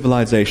godless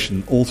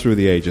civilization all through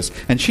the ages,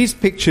 and she's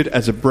pictured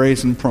as a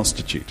brazen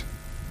prostitute.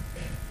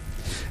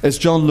 As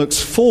John looks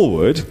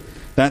forward,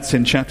 that's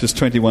in chapters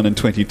 21 and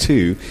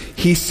 22,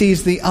 he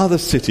sees the other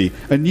city,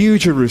 a new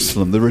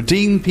Jerusalem, the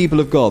redeemed people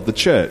of God, the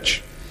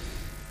church,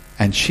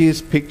 and she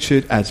is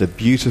pictured as a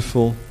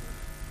beautiful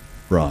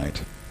bride.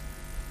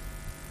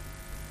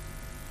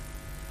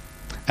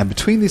 And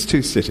between these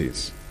two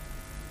cities,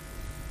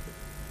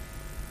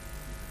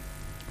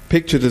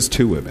 pictured as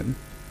two women,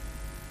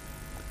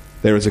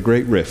 there is a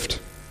great rift.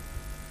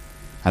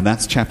 And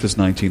that's chapters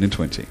 19 and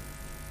 20.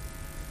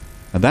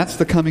 And that's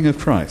the coming of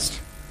Christ,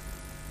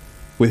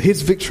 with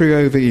his victory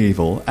over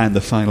evil and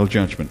the final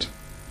judgment.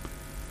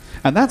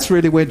 And that's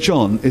really where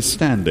John is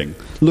standing,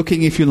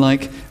 looking, if you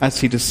like,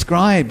 as he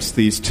describes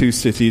these two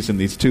cities and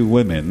these two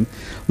women,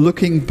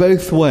 looking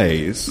both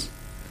ways,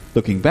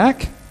 looking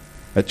back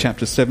at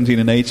chapters 17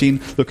 and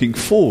 18, looking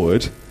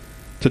forward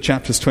to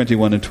chapters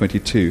 21 and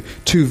 22.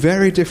 Two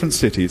very different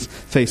cities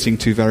facing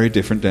two very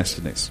different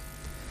destinies.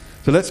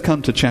 So let's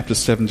come to chapters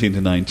 17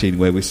 to 19,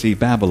 where we see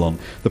Babylon,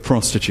 the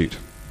prostitute.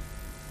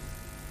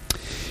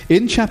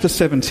 In chapter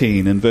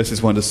 17 and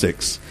verses 1 to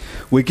 6,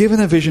 we're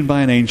given a vision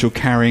by an angel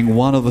carrying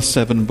one of the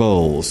 7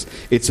 bowls.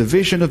 It's a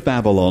vision of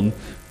Babylon,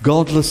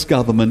 godless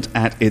government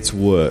at its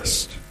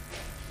worst.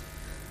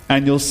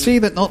 And you'll see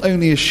that not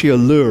only is she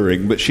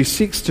alluring, but she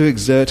seeks to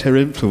exert her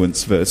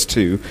influence, verse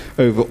 2,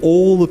 over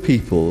all the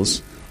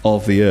peoples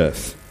of the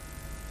earth,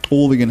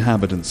 all the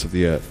inhabitants of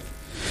the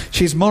earth.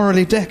 She's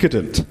morally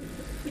decadent.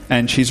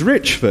 And she's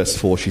rich, verse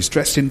 4. She's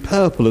dressed in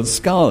purple and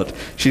scarlet.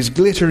 She's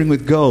glittering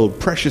with gold,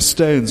 precious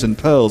stones and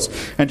pearls.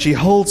 And she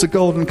holds a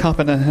golden cup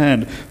in her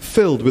hand,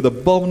 filled with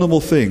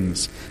abominable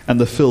things and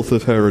the filth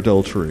of her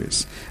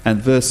adulteries.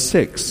 And verse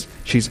 6,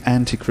 she's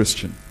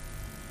anti-Christian.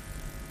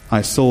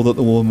 I saw that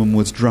the woman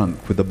was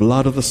drunk with the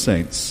blood of the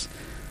saints,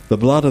 the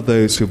blood of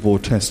those who bore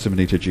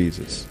testimony to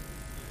Jesus.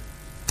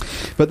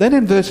 But then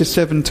in verses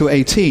 7 to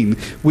 18,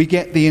 we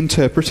get the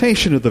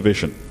interpretation of the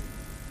vision.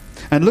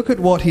 And look at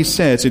what he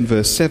says in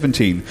verse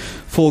 17.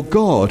 For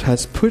God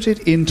has put it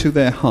into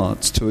their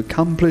hearts to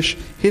accomplish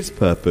his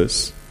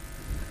purpose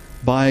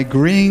by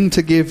agreeing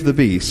to give the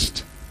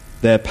beast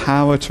their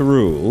power to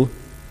rule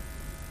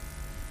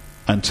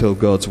until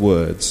God's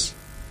words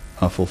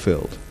are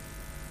fulfilled.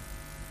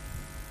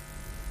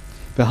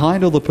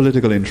 Behind all the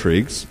political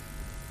intrigues,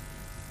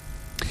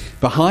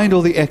 behind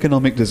all the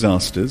economic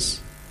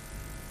disasters,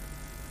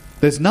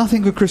 there's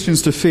nothing for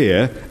Christians to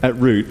fear at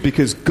root,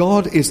 because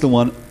God is the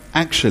one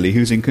actually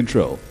who's in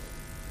control.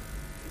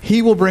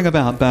 He will bring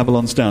about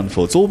Babylon's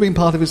downfall. It's all been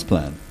part of his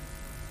plan.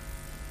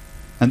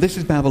 And this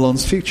is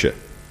Babylon's future.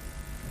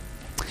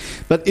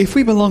 But if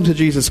we belong to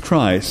Jesus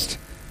Christ,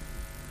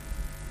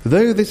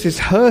 though this is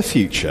her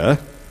future,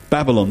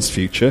 Babylon's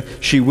future,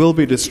 she will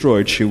be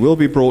destroyed, she will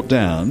be brought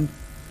down,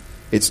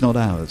 it's not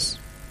ours.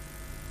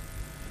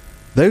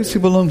 Those who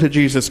belong to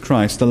Jesus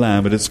Christ, the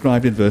Lamb, are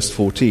described in verse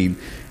 14.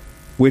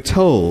 We're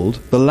told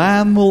the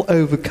Lamb will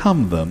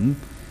overcome them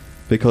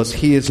because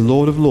he is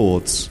Lord of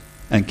lords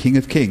and King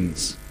of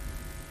kings.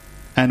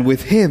 And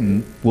with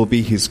him will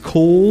be his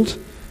called,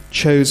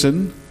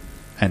 chosen,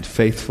 and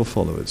faithful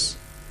followers.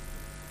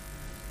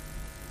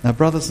 Now,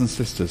 brothers and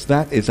sisters,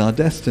 that is our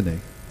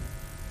destiny.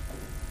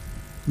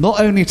 Not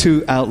only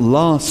to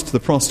outlast the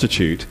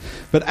prostitute,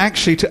 but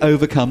actually to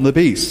overcome the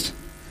beast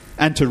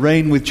and to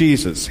reign with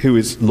Jesus, who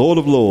is Lord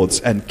of lords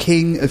and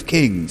King of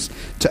kings,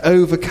 to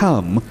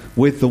overcome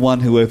with the one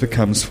who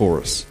overcomes for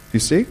us.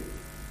 You see?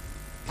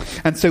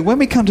 And so when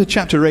we come to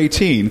chapter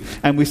 18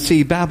 and we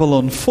see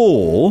Babylon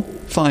fall,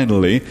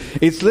 finally,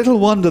 it's little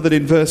wonder that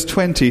in verse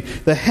 20,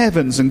 the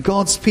heavens and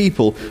God's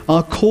people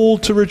are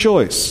called to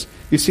rejoice.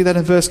 You see that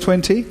in verse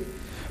 20?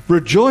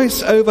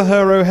 Rejoice over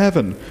her, O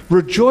heaven.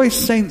 Rejoice,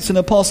 saints and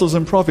apostles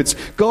and prophets.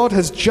 God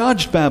has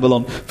judged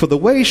Babylon for the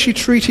way she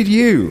treated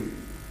you.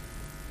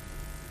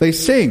 They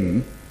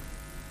sing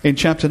in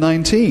chapter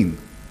 19,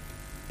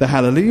 the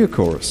Hallelujah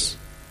chorus.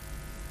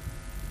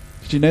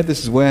 Did you know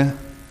this is where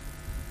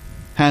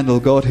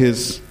Handel got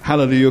his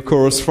Hallelujah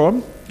chorus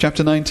from?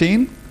 Chapter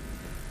 19.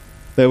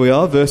 There we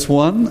are, verse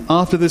 1.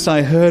 After this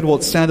I heard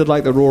what sounded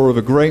like the roar of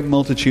a great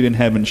multitude in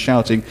heaven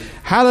shouting,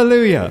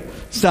 Hallelujah!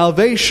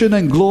 Salvation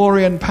and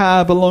glory and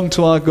power belong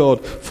to our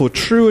God, for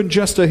true and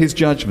just are his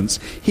judgments.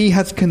 He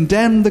has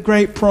condemned the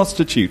great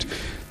prostitute,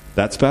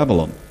 that's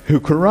Babylon, who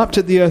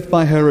corrupted the earth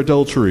by her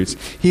adulteries.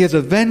 He has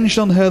avenged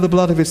on her the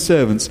blood of his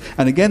servants.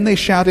 And again they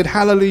shouted,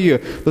 Hallelujah!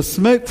 The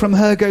smoke from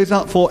her goes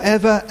up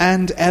forever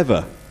and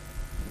ever.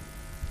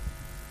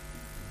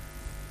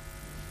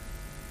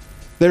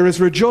 There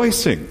is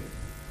rejoicing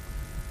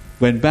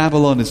when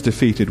Babylon is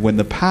defeated, when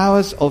the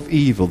powers of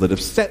evil that have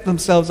set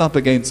themselves up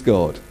against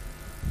God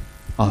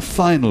are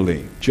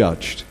finally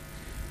judged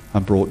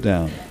and brought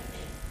down.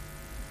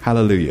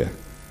 Hallelujah.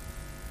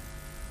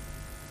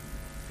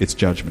 It's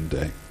Judgment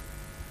Day.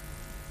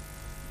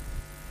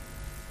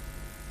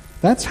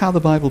 That's how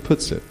the Bible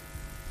puts it.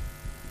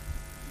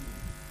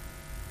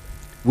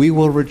 We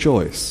will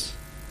rejoice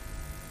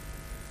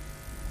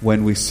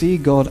when we see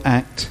God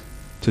act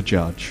to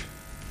judge.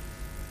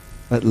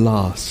 At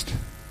last,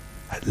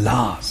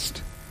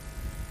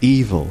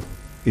 evil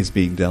is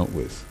being dealt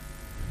with.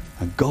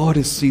 And God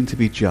is seen to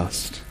be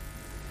just.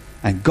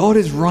 And God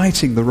is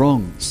righting the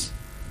wrongs.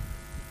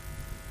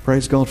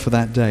 Praise God for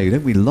that day.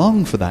 Don't we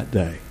long for that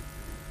day?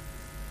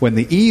 When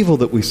the evil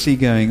that we see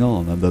going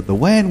on and the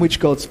way in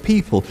which God's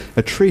people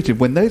are treated,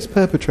 when those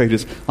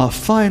perpetrators are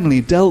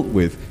finally dealt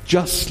with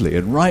justly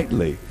and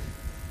rightly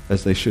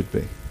as they should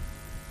be.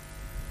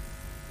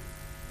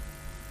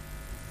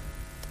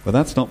 Well,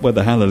 that's not where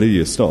the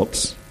hallelujah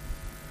stops.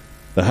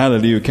 The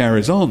hallelujah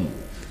carries on.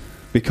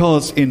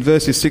 Because in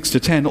verses 6 to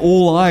 10,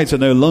 all eyes are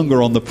no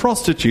longer on the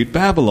prostitute,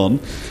 Babylon.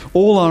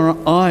 All our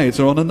eyes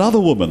are on another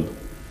woman,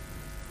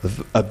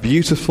 a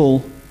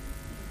beautiful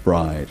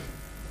bride.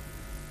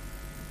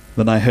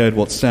 Then I heard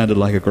what sounded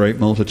like a great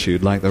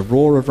multitude, like the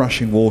roar of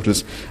rushing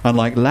waters, and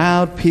like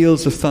loud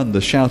peals of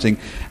thunder, shouting,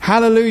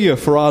 "Hallelujah,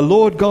 for our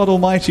Lord God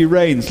Almighty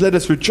reigns. Let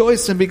us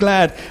rejoice and be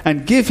glad,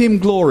 and give him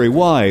glory."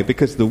 Why?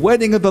 Because the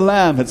wedding of the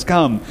Lamb has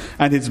come,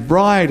 and his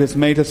bride has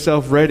made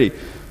herself ready.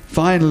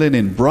 Fine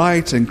linen,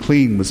 bright and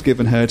clean, was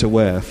given her to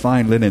wear.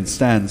 Fine linen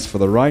stands for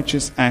the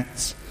righteous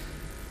acts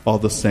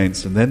of the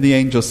saints. And then the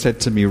angel said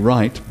to me,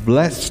 "Write,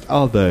 blessed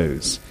are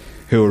those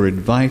who are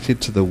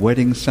invited to the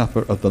wedding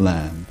supper of the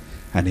Lamb."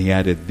 And he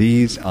added,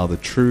 "These are the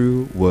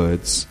true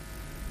words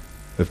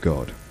of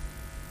God."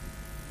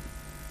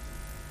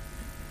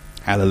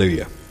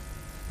 Hallelujah.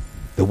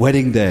 The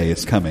wedding day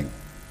is coming.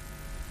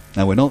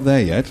 Now, we're not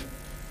there yet.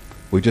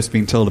 We've just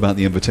been told about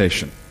the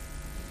invitation.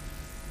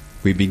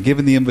 We've been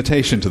given the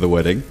invitation to the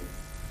wedding.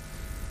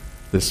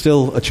 There's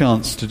still a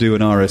chance to do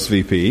an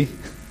RSVP.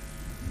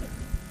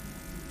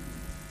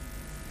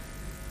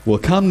 We'll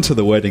come to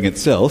the wedding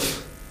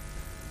itself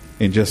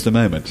in just a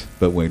moment,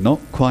 but we're not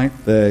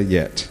quite there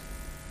yet.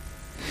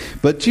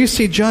 But do you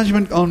see,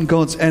 judgment on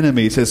God's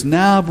enemies has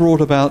now brought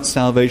about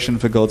salvation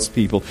for God's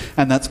people.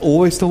 And that's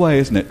always the way,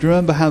 isn't it? Do you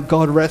remember how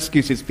God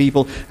rescues his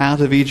people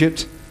out of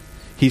Egypt?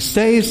 He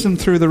saves them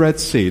through the Red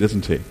Sea,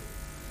 doesn't he?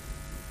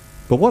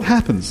 But what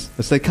happens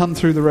as they come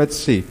through the Red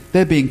Sea?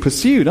 They're being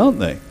pursued, aren't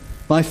they?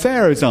 By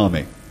Pharaoh's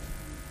army.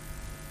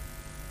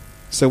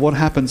 So what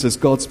happens as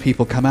God's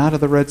people come out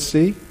of the Red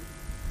Sea?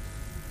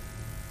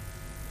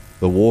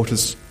 The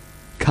waters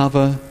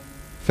cover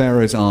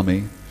Pharaoh's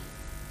army,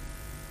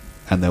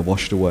 and they're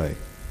washed away.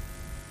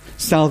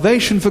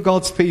 Salvation for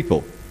God's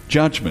people,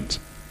 judgment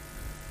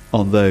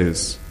on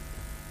those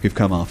who've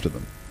come after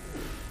them.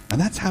 And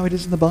that's how it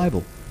is in the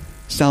Bible.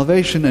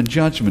 Salvation and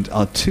judgment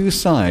are two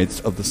sides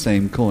of the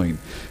same coin.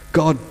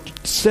 God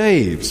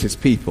saves his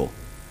people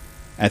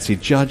as he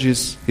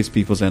judges his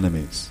people's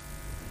enemies.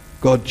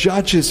 God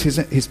judges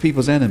his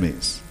people's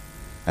enemies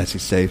as he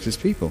saves his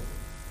people.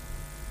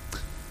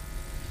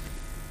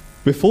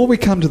 Before we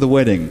come to the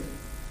wedding,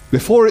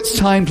 before it's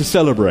time to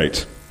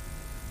celebrate,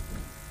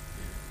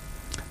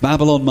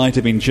 Babylon might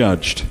have been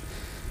judged,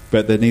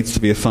 but there needs to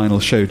be a final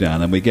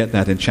showdown, and we get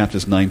that in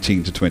chapters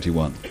 19 to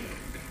 21.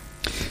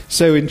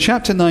 So in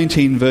chapter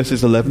 19,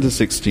 verses 11 to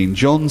 16,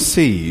 John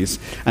sees,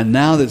 and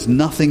now there's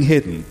nothing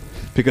hidden,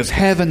 because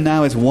heaven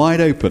now is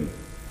wide open.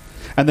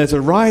 And there's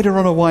a rider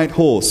on a white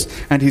horse,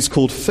 and he's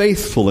called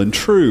Faithful and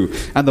True,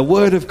 and the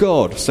Word of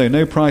God. So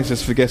no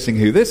prizes for guessing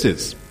who this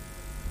is.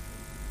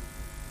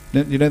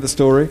 You know the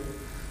story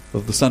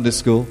of the Sunday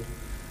school,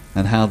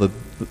 and how the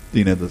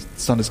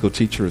Sunday school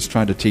teacher is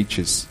trying to teach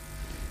his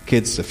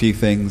kids a few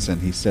things,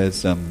 and he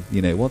says,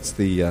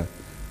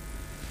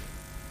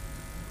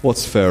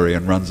 what's furry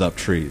and runs up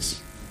trees?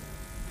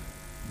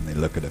 And they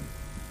look at him.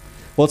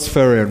 What's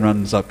furry and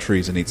runs up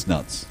trees and eats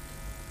nuts?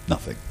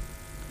 Nothing.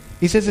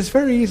 He says, it's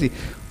very easy.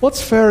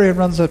 What's furry and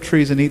runs up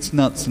trees and eats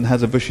nuts and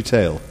has a bushy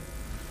tail?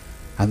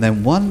 And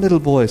then one little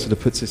boy sort of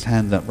puts his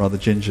hand up rather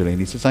gingerly, and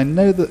he says, I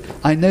know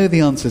the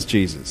answer's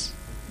Jesus.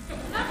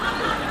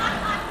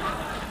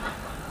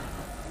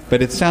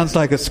 But it sounds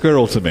like a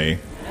squirrel to me.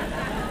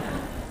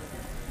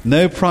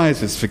 No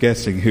prizes for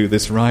guessing who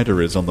this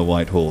rider is on the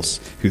white horse,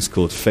 who's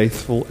called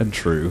Faithful and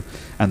True,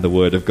 and the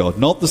Word of God.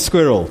 Not the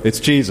squirrel, it's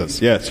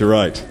Jesus. Yes, you're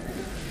right.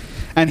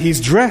 And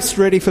he's dressed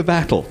ready for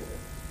battle.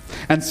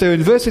 And so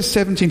in verses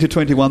 17 to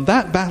 21,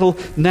 that battle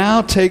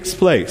now takes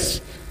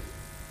place.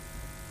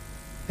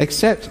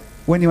 Except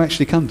when you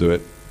actually come to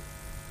it,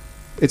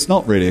 it's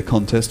not really a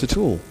contest at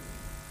all.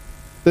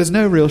 There's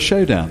no real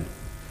showdown.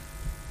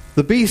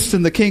 The beast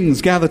and the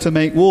kings gather to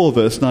make war,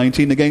 verse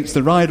 19, against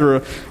the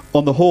rider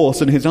on the horse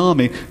and his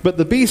army. But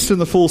the beast and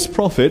the false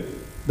prophet,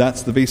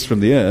 that's the beast from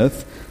the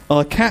earth,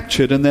 are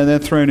captured, and then they're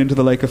thrown into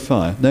the lake of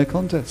fire. No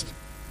contest,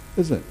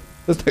 is it?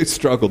 There's no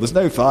struggle. There's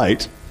no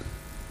fight.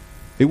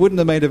 It wouldn't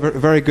have made a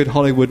very good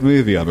Hollywood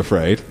movie, I'm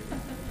afraid.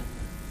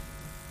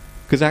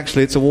 Because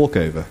actually it's a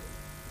walkover.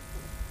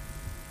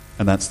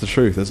 And that's the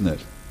truth, isn't it?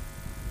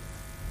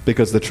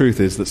 Because the truth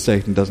is that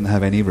Satan doesn't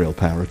have any real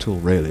power at all,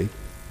 really.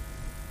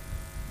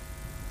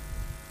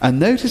 And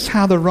notice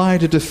how the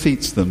rider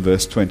defeats them,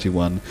 verse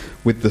 21,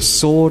 with the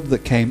sword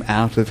that came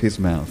out of his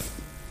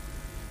mouth.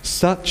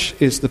 Such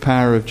is the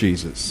power of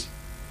Jesus,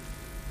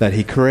 that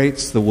he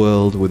creates the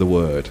world with a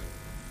word.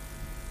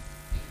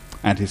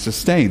 And he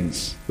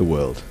sustains the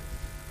world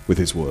with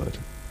his word.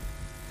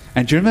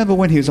 And do you remember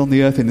when he was on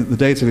the earth in the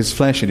days of his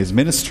flesh, in his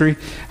ministry,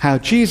 how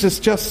Jesus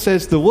just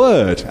says the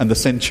word, and the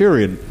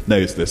centurion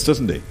knows this,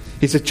 doesn't he?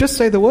 He says, just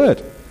say the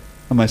word,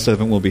 and my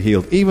servant will be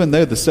healed, even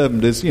though the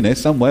servant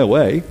is, some way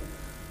away.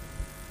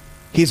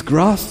 He's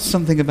grasped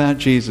something about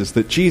Jesus,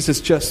 that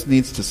Jesus just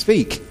needs to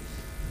speak,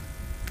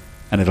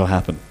 and it'll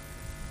happen.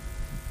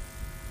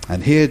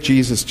 And here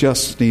Jesus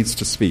just needs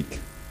to speak,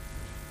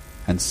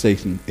 and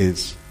Satan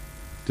is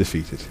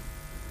defeated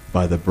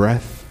by the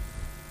breath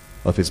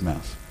of his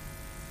mouth.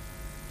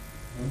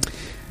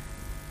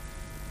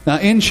 Now,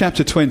 in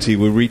chapter 20,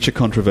 we reach a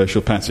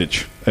controversial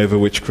passage over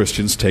which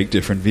Christians take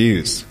different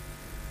views.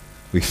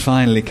 We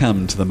finally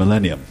come to the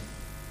millennium.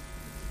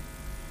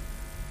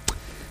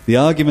 The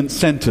argument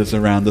centers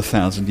around the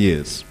 1,000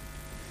 years.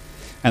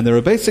 And there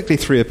are basically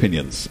three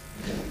opinions.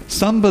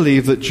 Some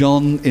believe that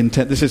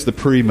this is the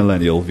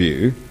premillennial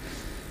view,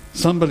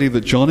 some believe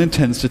that John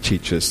intends to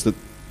teach us that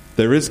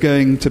there is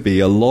going to be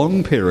a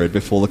long period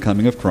before the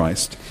coming of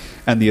Christ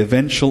and the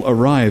eventual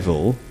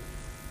arrival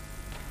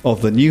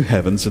of the new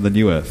heavens and the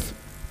new earth.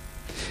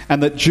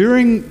 And that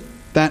during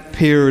that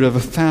period of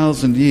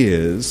 1,000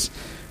 years,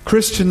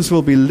 Christians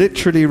will be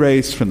literally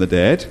raised from the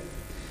dead,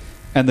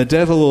 and the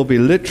devil will be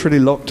literally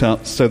locked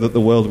up so that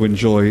the world will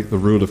enjoy the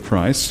rule of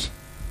Christ.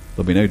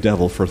 There'll be no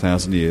devil for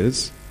 1,000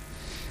 years.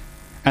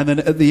 And then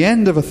at the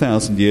end of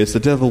 1,000 years, the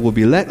devil will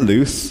be let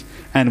loose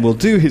and will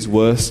do his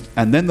worst,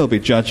 and then there'll be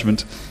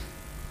judgment,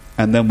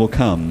 and then will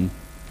come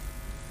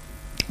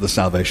the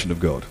salvation of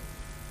God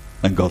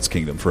and God's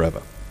kingdom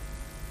forever.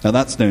 Now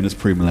that's known as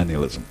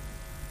premillennialism.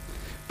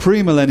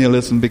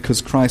 Premillennialism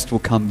because Christ will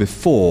come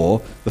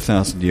before the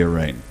 1,000-year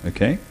reign.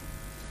 Okay?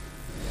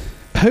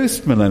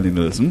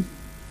 Postmillennialism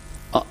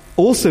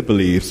also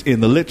believes in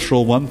the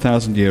literal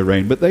 1,000-year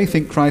reign, but they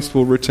think Christ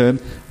will return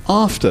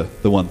after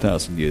the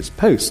 1,000 years.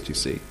 Post, you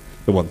see,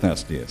 the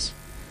 1,000 years.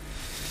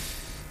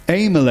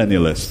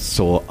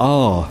 Amillennialists, or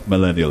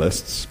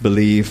amillennialists,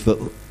 believe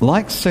that,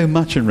 like so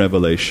much in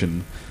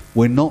Revelation,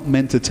 we're not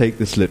meant to take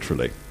this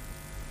literally.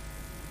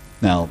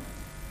 Now,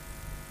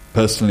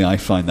 personally, I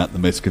find that the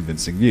most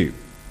convincing view,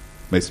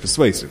 most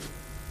persuasive.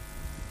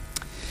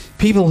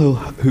 People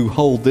who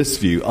hold this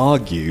view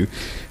argue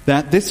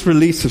that this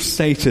release of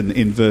Satan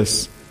in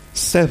verse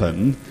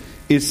 7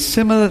 is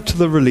similar to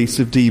the release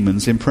of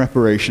demons in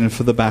preparation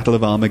for the Battle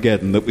of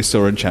Armageddon that we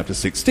saw in chapter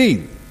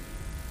 16.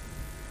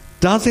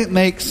 Does it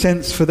make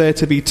sense for there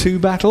to be two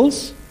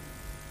battles?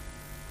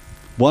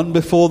 One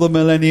before the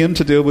millennium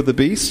to deal with the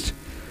beast,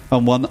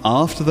 and one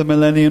after the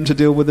millennium to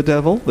deal with the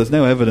devil? There's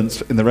no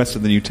evidence in the rest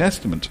of the New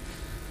Testament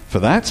for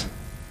that.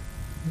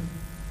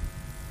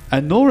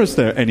 And nor is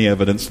there any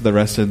evidence in the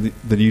rest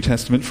of the New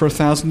Testament for a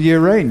 1,000-year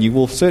reign. You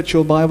will search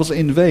your Bibles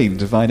in vain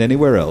to find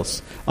anywhere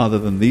else other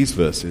than these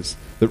verses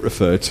that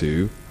refer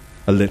to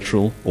a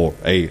literal or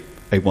a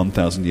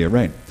 1,000-year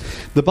reign.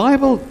 The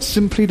Bible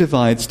simply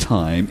divides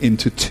time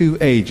into two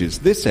ages,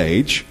 this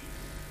age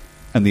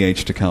and the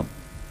age to come.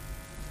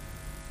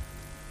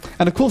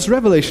 And of course,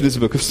 Revelation is a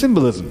book of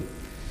symbolism.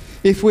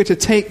 If we're to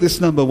take this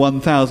number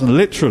 1,000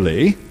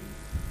 literally,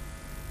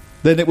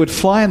 then it would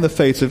fly in the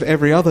face of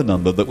every other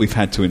number that we've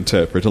had to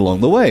interpret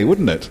along the way,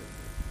 wouldn't it?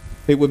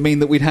 It would mean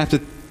that we'd have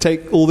to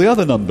take all the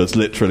other numbers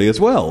literally as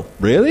well.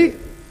 Really?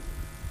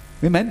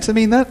 We meant to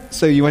mean that?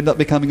 So you end up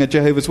becoming a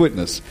Jehovah's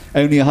Witness.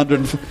 Only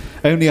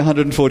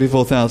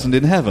 144,000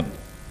 in heaven.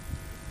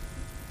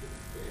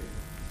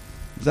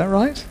 Is that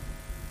right?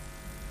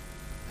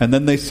 And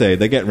then they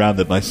get round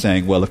it by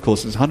saying, well, of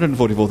course, it's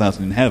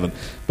 144,000 in heaven,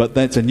 but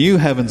that's a new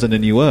heavens and a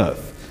new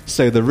earth.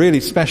 So the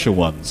really special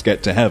ones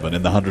get to heaven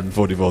in the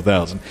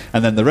 144,000,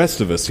 and then the rest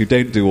of us who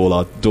don't do all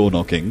our door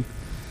knocking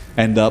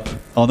end up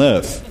on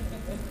earth.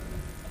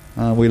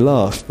 We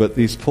laugh, but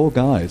these poor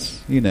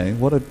guys,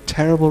 what a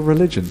terrible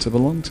religion to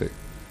belong to.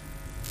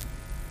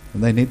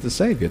 And they need the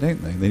Saviour,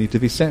 don't they? They need to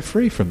be set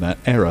free from that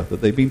error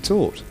that they've been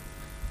taught.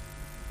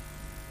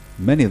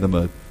 Many of them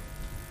are...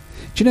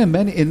 Do you know,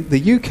 many in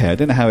the UK, I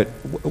don't know how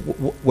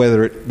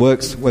whether it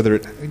works,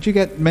 do you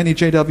get many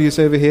JWs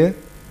over here?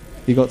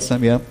 You got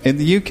some, yeah? In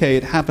the UK,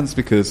 it happens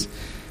because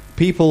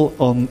people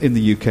in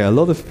the UK, a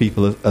lot of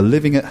people are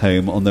living at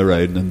home on their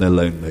own and they're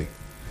lonely.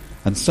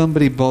 And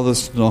somebody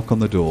bothers to knock on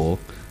the door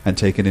and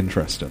take an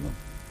interest in them.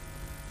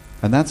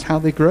 And that's how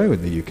they grow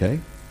in the UK.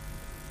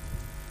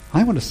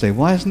 I want to say,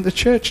 why isn't the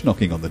church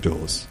knocking on the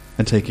doors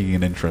and taking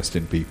an interest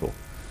in people?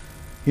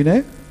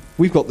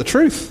 We've got the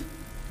truth.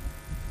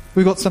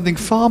 We've got something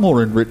far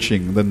more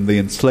enriching than the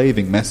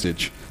enslaving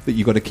message that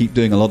you've got to keep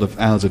doing a lot of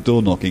hours of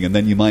door knocking and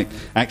then you might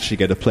actually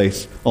get a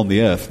place on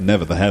the earth,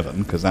 never the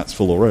heaven, because that's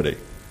full already.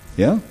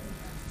 Yeah?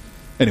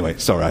 Anyway,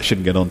 sorry, I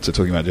shouldn't get on to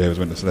talking about Jehovah's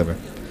Witnesses ever.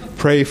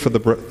 Pray for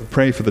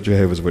the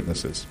Jehovah's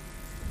Witnesses.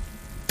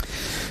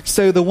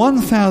 So the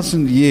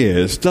 1,000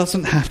 years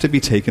doesn't have to be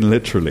taken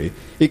literally.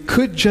 It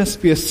could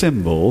just be a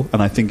symbol,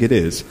 and I think it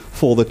is,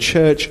 for the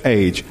church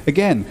age.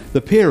 Again,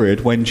 the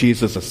period when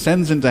Jesus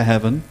ascends into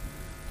heaven,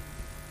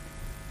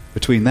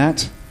 between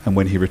that and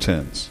when he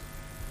returns.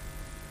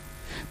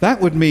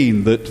 That would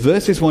mean that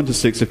verses 1 to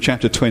 6 of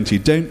chapter 20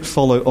 don't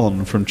follow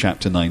on from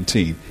chapter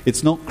 19.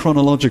 It's not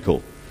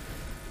chronological.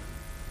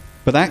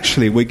 But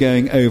actually we're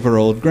going over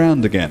old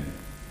ground again.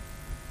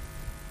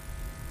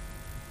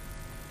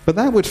 But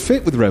that would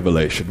fit with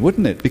Revelation,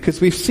 wouldn't it? Because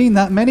we've seen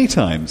that many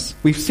times.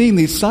 We've seen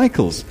these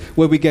cycles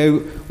where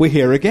we're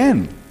here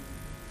again.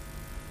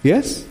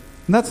 Yes?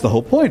 And that's the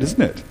whole point,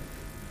 isn't it?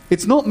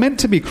 It's not meant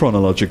to be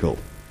chronological.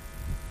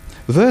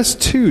 Verse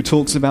 2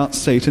 talks about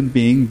Satan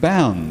being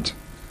bound.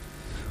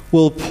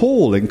 Well,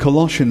 Paul in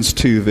Colossians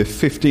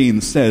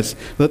 2:15 says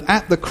that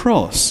at the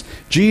cross,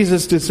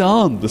 Jesus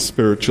disarmed the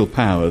spiritual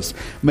powers,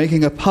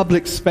 making a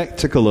public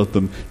spectacle of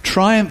them,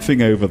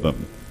 triumphing over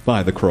them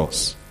by the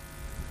cross.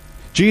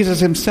 Jesus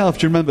himself,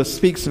 do you remember,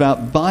 speaks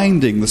about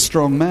binding the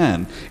strong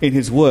man in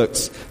his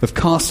works of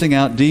casting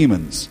out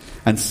demons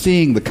and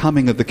seeing the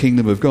coming of the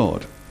kingdom of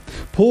God.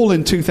 Paul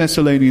in 2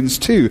 Thessalonians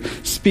 2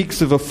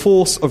 speaks of a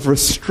force of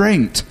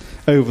restraint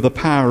over the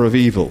power of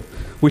evil,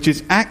 which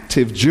is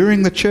active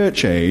during the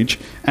church age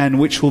and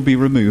which will be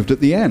removed at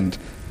the end.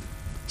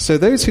 So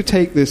those who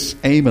take this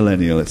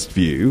amillennialist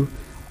view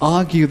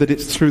argue that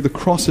it's through the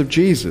cross of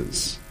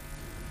Jesus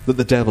that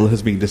the devil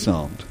has been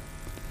disarmed.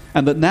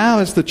 And that now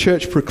as the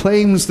church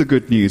proclaims the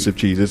good news of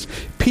Jesus,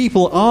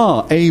 people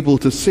are able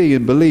to see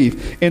and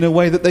believe in a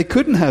way that they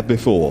couldn't have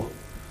before.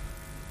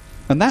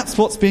 And that's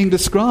what's being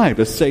described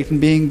as Satan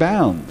being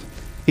bound.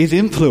 His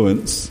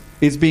influence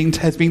has been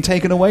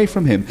taken away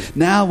from him.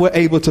 Now we're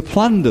able to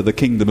plunder the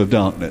kingdom of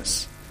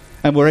darkness.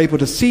 And we're able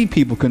to see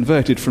people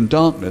converted from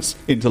darkness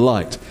into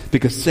light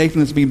because Satan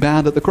has been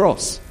bound at the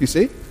cross. You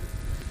see?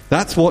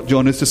 That's what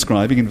John is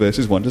describing in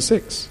verses 1 to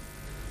 6.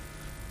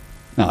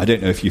 Now, I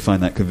don't know if you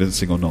find that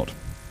convincing or not.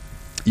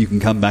 You can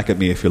come back at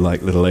me if you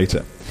like a little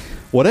later.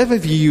 Whatever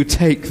view you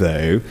take,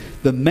 though,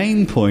 the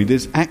main point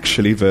is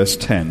actually verse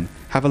 10.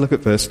 Have a look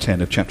at verse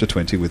 10 of chapter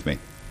 20 with me.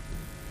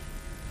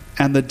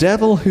 And the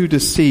devil who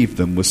deceived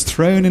them was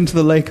thrown into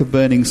the lake of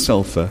burning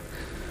sulfur,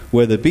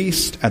 where the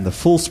beast and the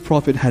false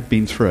prophet had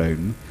been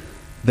thrown.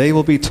 They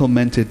will be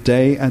tormented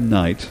day and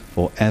night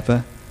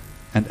forever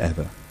and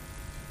ever.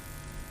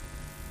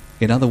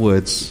 In other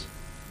words,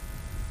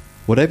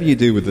 whatever you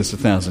do with this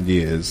 1,000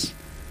 years,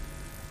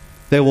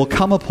 there will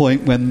come a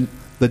point when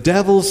the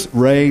devil's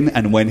reign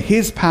and when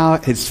his power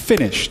is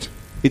finished.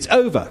 It's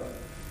over.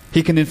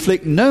 He can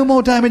inflict no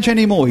more damage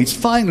anymore. He's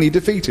finally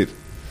defeated.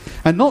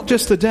 And not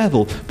just the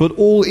devil, but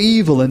all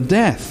evil and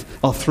death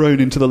are thrown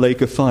into the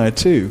lake of fire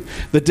too.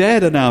 The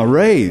dead are now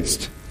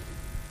raised.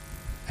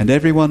 And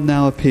everyone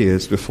now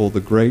appears before the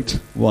great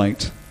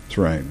white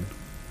throne,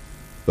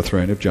 the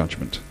throne of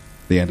judgment,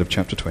 the end of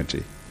chapter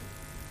 20.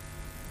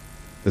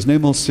 There's no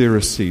more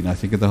serious scene, I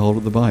think, in the whole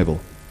of the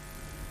Bible,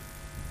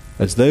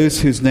 as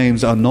those whose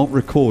names are not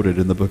recorded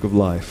in the book of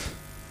life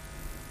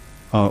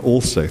are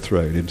also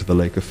thrown into the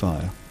lake of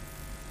fire.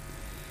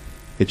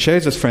 It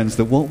shows us, friends,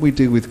 that what we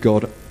do with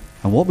God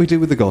and what we do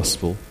with the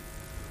gospel,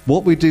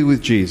 what we do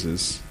with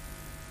Jesus,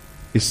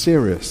 is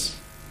serious.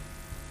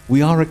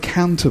 We are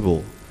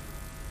accountable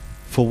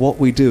for what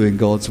we do in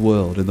God's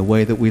world, in the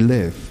way that we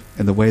live,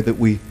 in the way that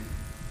we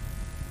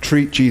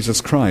treat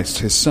Jesus Christ,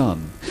 his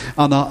Son.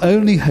 And our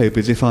only hope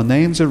is if our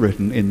names are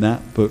written in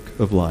that book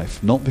of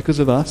life, not because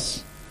of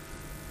us,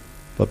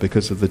 but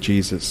because of the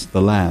Jesus,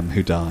 the Lamb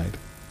who died,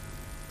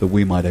 that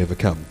we might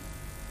overcome.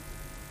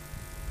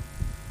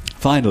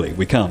 Finally,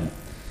 we come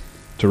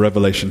to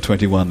Revelation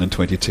 21 and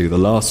 22, the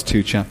last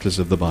two chapters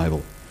of the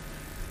Bible.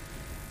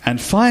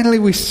 And finally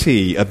we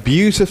see a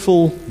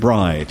beautiful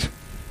bride.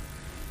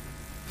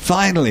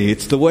 Finally,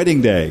 it's the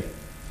wedding day.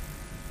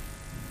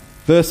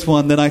 Verse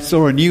 1, then I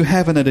saw a new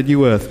heaven and a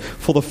new earth,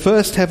 for the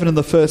first heaven and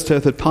the first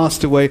earth had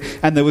passed away,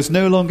 and there was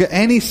no longer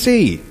any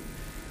sea.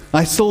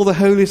 I saw the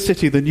holy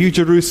city, the new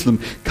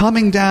Jerusalem,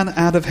 coming down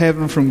out of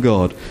heaven from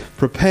God,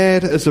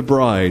 prepared as a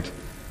bride,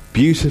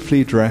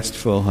 beautifully dressed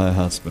for her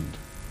husband.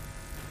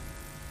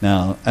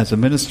 Now, as a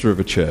minister of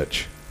a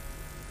church,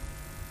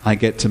 I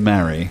get to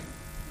marry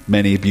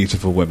many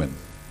beautiful women.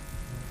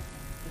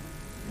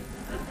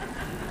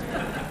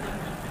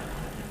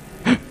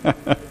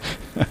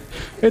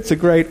 It's a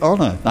great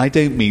honor. I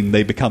don't mean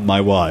they become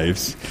my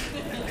wives.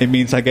 It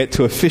means I get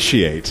to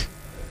officiate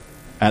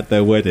at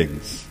their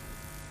weddings.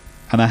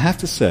 And I have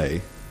to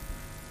say,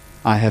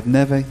 I have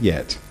never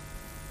yet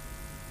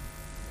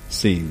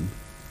seen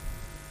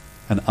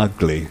an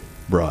ugly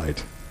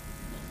bride.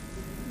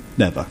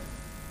 Never.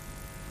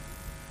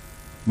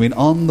 I mean,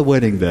 on the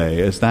wedding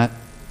day, as that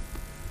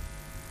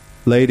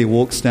lady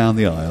walks down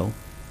the aisle,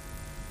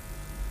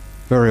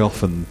 very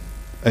often,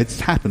 it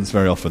happens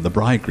very often, the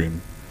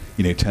bridegroom,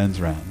 turns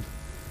around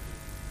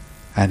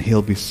and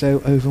he'll be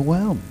so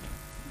overwhelmed.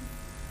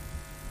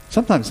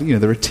 Sometimes,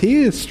 there are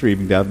tears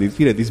streaming down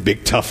these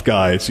big tough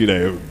guys, And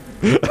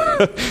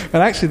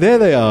actually there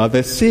they are,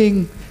 they're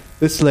seeing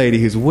this lady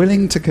who's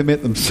willing to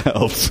commit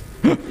themselves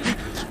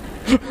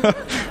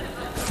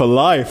for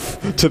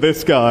life to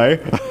this guy,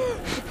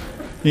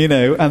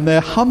 and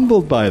they're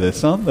humbled by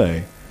this, aren't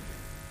they?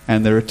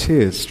 And there are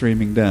tears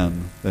streaming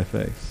down their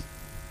face.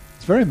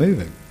 It's very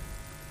moving.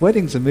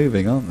 Weddings are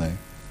moving, aren't they?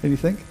 Don't you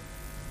think?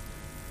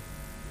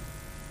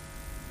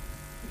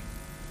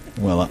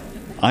 Well,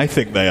 I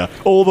think they are.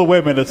 All the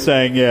women are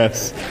saying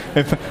yes.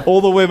 In fact, all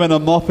the women are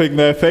mopping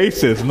their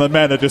faces, and the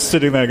men are just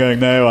sitting there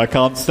going, no, I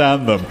can't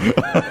stand them.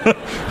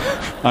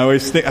 I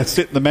always think,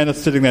 the men are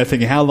sitting there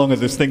thinking, how long is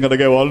this thing going to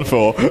go on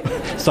for?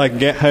 So I can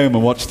get home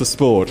and watch the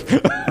sport.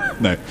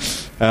 No.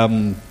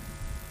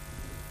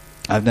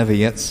 I've never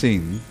yet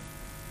seen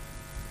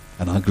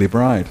an ugly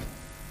bride.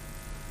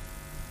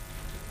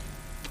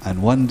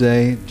 And one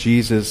day,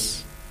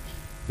 Jesus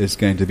is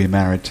going to be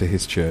married to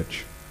his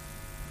church.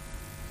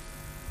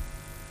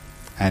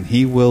 And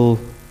he will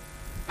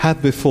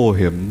have before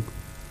him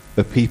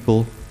a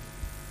people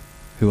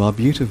who are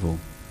beautiful,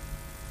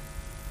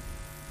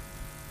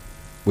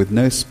 with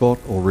no spot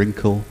or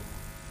wrinkle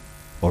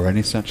or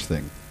any such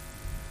thing.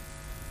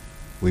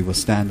 We will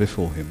stand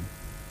before him,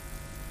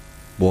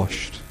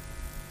 washed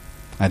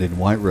and in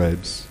white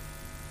robes,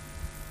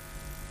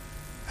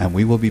 and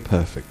we will be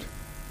perfect.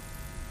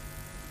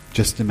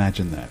 Just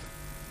imagine that.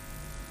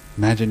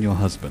 Imagine your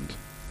husband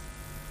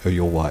or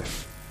your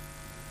wife.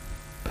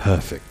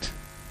 Perfect.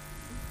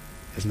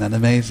 Isn't that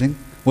amazing?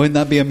 Won't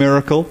that be a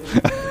miracle?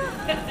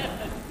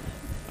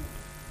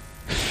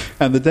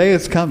 And the day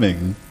is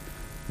coming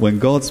when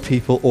God's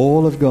people,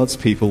 all of God's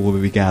people, will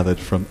be gathered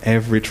from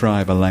every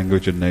tribe and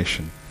language and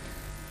nation,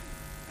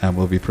 and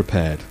will be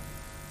prepared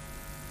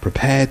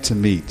to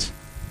meet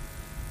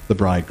the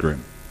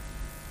bridegroom.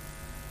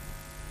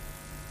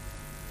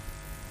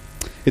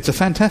 It's a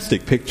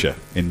fantastic picture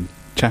in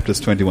chapters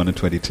 21 and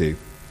 22.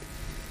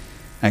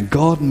 And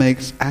God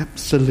makes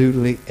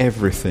absolutely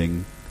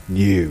everything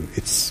new.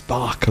 It's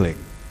sparkling.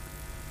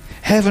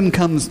 Heaven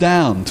comes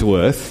down to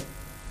earth.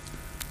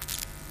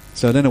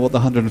 So I don't know what the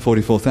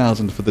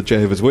 144,000 for the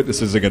Jehovah's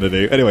Witnesses are going to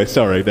do. Anyway,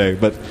 sorry, no.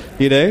 But,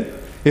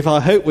 if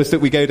our hope was that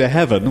we go to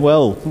heaven,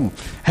 well,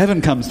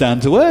 heaven comes down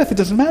to earth. It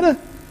doesn't matter.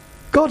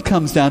 God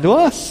comes down to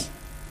us.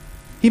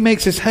 He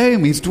makes his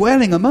home. He's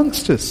dwelling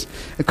amongst us.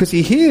 Because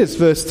he hears,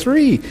 verse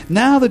 3,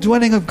 now the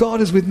dwelling of God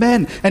is with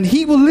men, and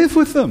he will live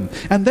with them,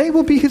 and they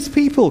will be his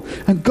people,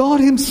 and God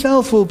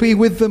himself will be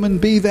with them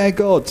and be their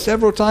God.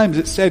 Several times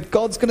it said,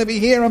 God's going to be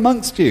here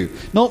amongst you,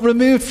 not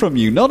removed from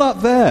you, not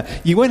up there.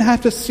 You won't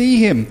have to see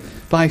him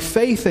by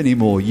faith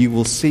anymore. You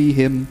will see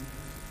him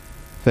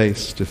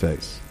face to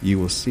face. You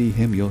will see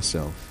him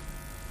yourself.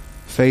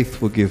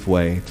 Faith will give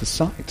way to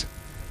sight.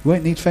 You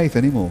won't need faith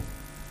anymore.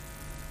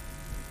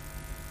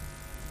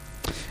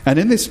 And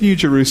in this New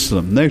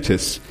Jerusalem,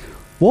 notice,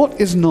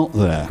 what is not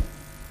there?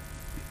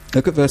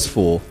 Look at verse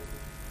 4.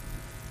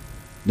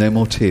 No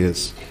more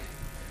tears.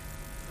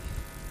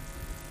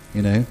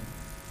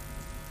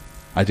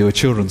 I do a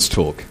children's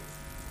talk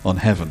on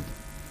heaven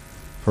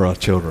for our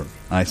children.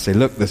 I say,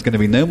 look, there's going to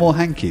be no more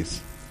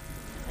hankies.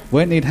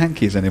 Won't need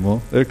hankies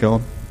anymore. They're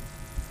gone.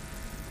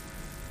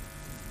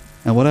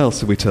 And what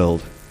else are we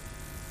told?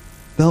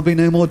 There'll be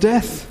no more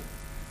death.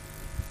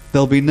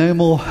 There'll be no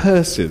more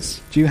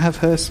hearses. Do you have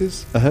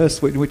hearses? A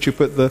hearse in which you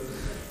put the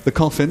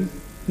coffin?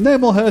 No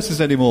more hearses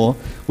anymore.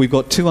 We've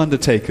got 2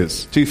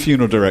 undertakers, 2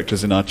 funeral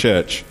directors in our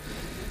church.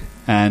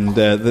 And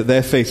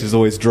their faces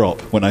always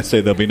drop when I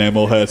say there'll be no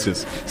more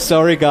hearses.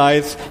 Sorry,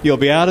 guys, you'll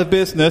be out of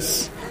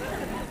business.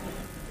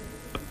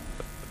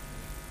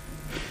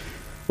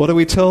 What are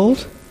we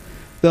told?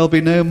 There'll be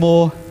no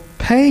more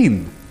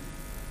pain.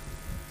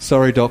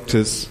 Sorry,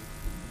 doctors.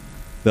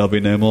 There'll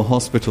be no more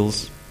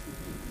hospitals.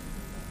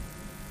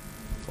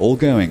 All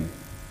going.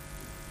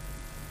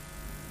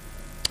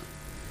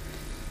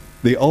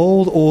 The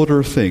old order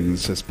of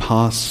things has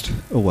passed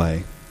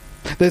away.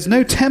 There's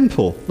no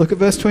temple. Look at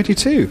verse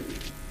 22.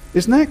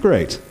 Isn't that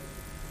great?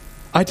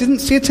 I didn't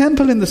see a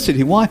temple in the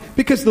city. Why?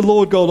 Because the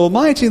Lord God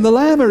Almighty and the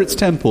Lamb are its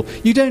temple.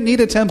 You don't need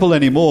a temple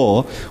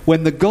anymore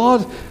when the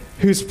God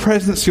whose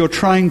presence you're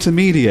trying to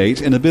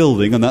mediate in a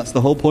building, and that's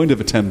the whole point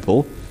of a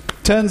temple,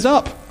 turns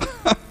up.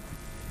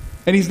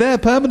 And he's there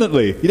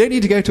permanently. You don't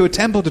need to go to a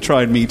temple to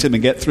try and meet him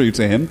and get through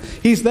to him.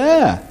 He's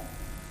there.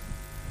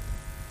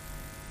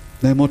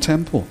 No more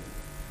temple.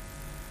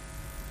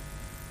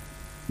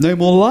 No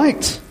more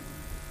light.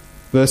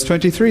 Verse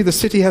 23, the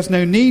city has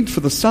no need for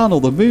the sun or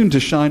the moon to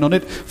shine on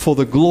it, for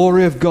the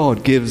glory of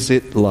God gives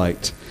it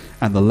light,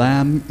 and the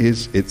Lamb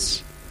is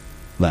its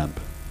lamp.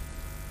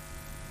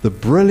 The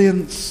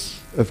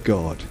brilliance of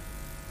God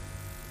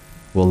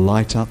will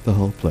light up the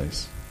whole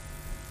place.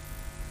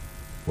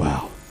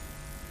 Wow.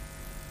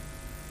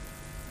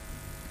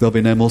 There'll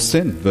be no more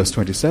sin, verse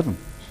 27.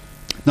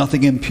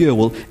 Nothing impure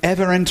will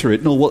ever enter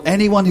it, nor will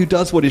anyone who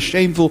does what is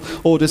shameful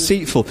or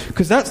deceitful.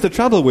 Because that's the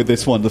trouble with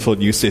this wonderful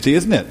new city,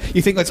 isn't it?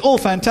 You think it's all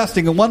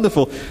fantastic and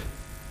wonderful.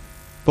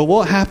 But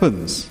what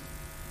happens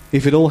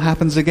if it all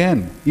happens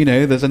again?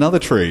 There's another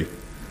tree.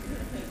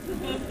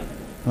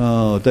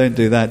 Oh, don't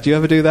do that. Do you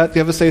ever do that? Do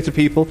you ever say to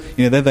people,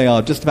 there they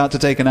are, just about to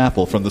take an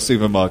apple from the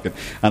supermarket,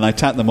 and I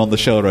tap them on the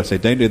shoulder, I say,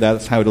 don't do that,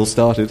 that's how it all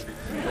started.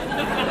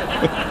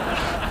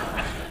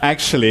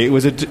 Actually, it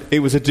was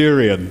a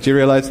durian. Do you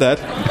realize that?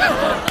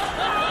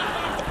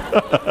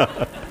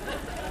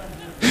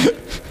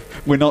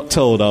 We're not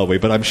told, are we?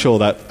 But I'm sure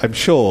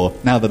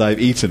now that I've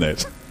eaten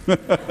it,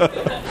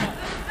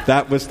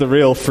 that was the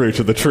real fruit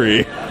of the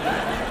tree.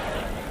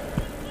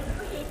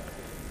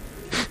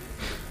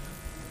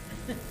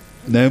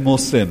 No more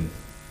sin.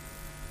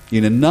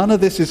 None of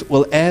this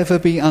will ever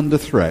be under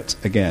threat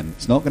again.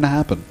 It's not going to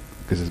happen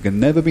because there's going to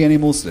never be any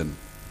more sin.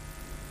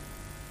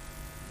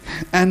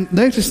 And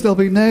notice there'll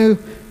be no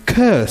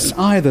curse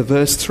either,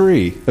 verse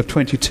 3 of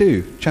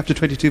 22, chapter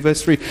 22,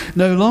 verse 3.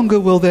 No longer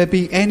will there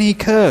be any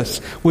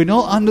curse. We're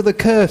not under the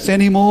curse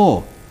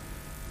anymore.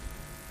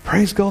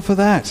 Praise God for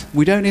that.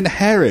 We don't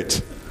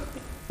inherit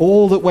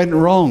all that went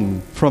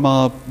wrong from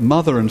our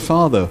mother and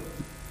father,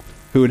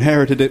 who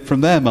inherited it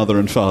from their mother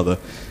and father,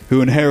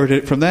 who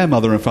inherited it from their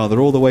mother and father,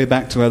 all the way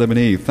back to Adam and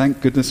Eve.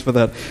 Thank goodness for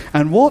that.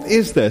 And what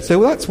is there?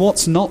 So that's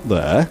what's not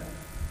there,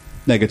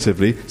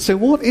 negatively. So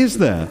what is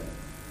there?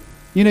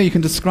 You know, you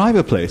can describe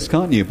a place,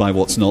 can't you, by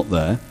what's not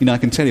there? You know, I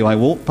can tell you, I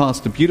walked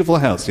past a beautiful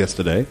house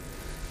yesterday,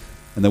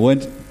 and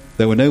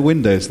there were no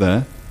windows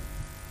there.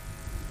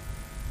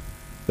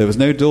 There was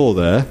no door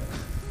there.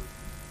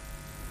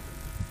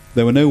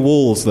 There were no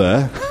walls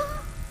there.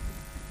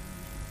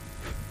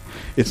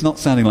 It's not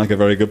sounding like a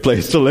very good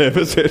place to live,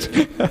 is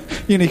it?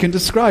 You know, you can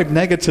describe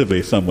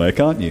negatively somewhere,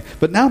 can't you?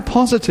 But now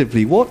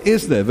positively, what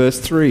is there? Verse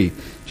 3. Do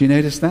you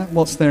notice that?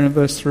 What's there in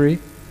verse 3?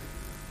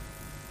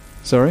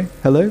 Sorry?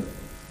 Hello?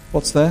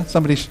 What's there?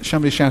 Somebody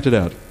shouted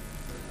out.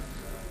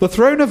 The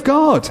throne of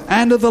God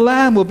and of the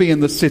Lamb will be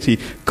in the city.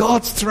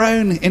 God's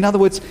throne, in other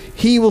words,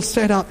 he will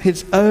set up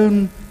his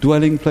own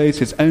dwelling place,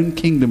 his own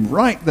kingdom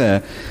right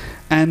there.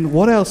 And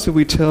what else are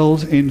we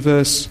told in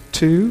verse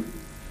 2?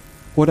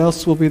 What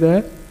else will be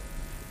there?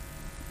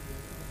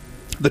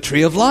 The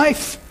tree of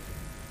life.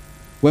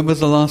 When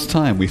was the last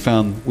time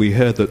we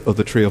heard of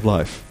the tree of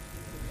life?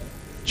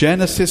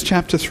 Genesis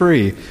chapter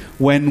 3,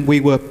 when we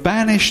were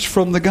banished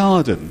from the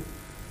garden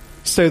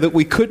so that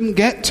we couldn't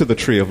get to the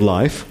tree of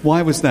life.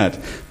 Why was that?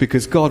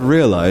 Because God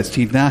realized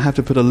he'd now have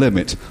to put a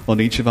limit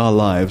on each of our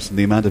lives and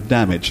the amount of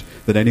damage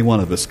that any one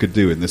of us could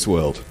do in this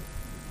world.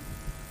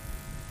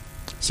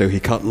 So he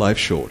cut life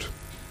short.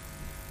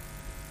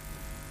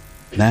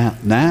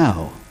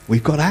 Now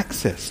we've got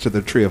access to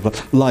the tree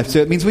of life, so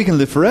it means we can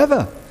live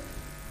forever.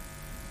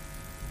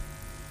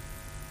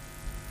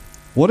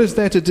 What is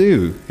there to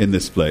do in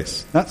this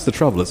place? That's the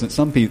trouble, isn't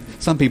it?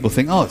 Some people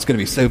think, oh, it's going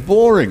to be so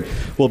boring.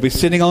 We'll be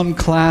sitting on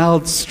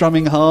clouds,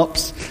 strumming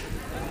harps.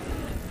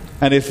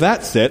 And if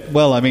that's it,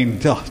 well, I mean,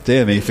 oh,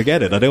 dear me,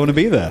 forget it. I don't want to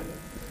be there.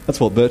 That's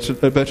what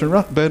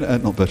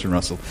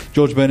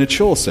George Bernard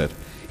Shaw said.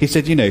 He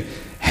said, you know,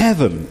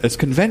 heaven, as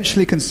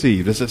conventionally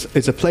conceived,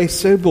 is a place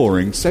so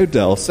boring, so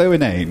dull, so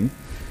inane,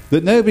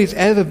 that nobody's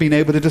ever been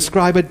able to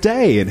describe a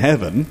day in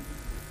heaven,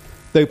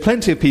 though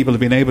plenty of people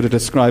have been able to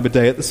describe a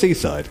day at the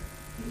seaside.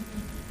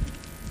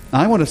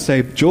 I want to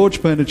say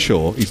George Bernard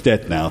Shaw, he's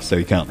dead now, so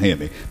he can't hear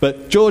me,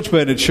 but George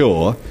Bernard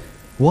Shaw,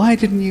 why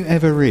didn't you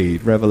ever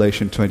read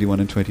Revelation 21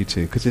 and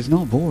 22? Because it's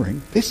not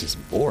boring. This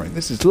isn't boring.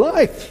 This is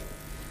life.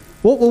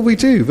 What will we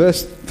do?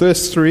 Verse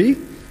 3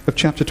 of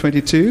chapter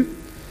 22.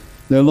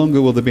 No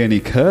longer will there be any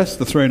curse.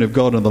 The throne of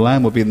God and the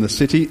Lamb will be in the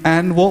city.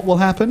 And what will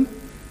happen?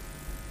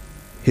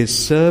 His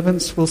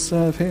servants will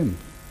serve him.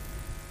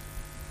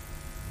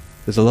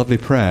 There's a lovely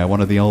prayer, one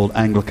of the old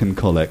Anglican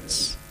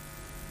collects.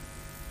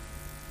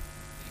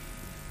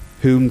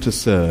 Whom to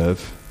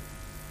serve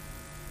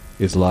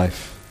is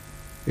life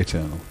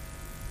eternal.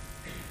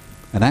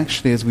 And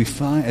actually, as we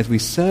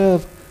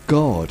serve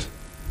God,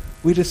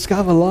 we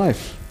discover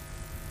life.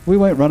 We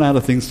won't run out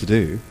of things to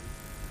do.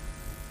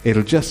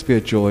 It'll just be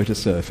a joy to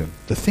serve him.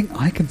 To think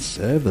I can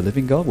serve the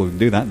living God, well, we can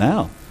do that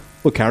now.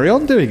 We'll carry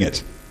on doing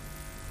it.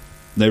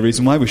 No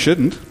reason why we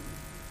shouldn't.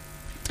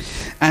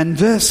 And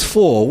verse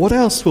 4, what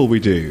else will we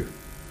do?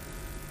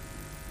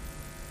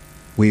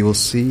 We will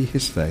see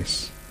his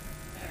face.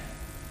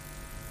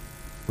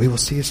 We will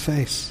see his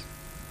face.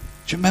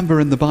 Do you remember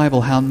in the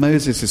Bible how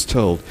Moses is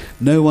told,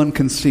 no one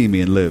can see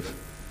me and live?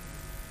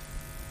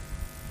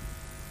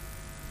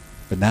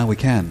 But now we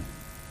can.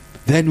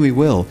 Then we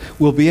will.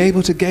 We'll be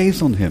able to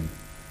gaze on him.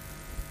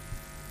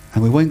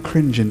 And we won't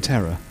cringe in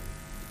terror.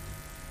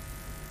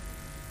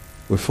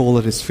 We'll fall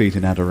at his feet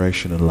in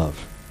adoration and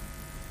love.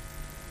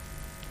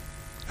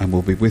 And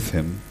we'll be with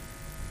him.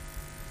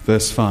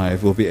 Verse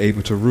 5, we'll be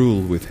able to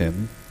rule with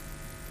him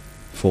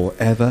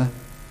forever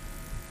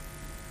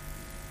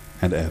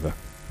and ever.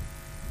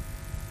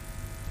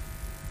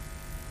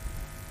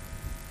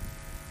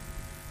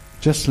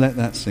 Just let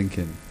that sink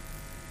in.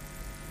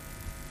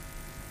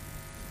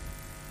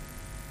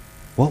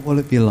 What will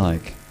it be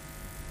like?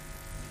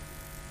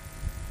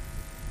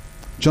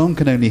 John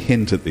can only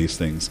hint at these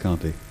things,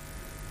 can't he?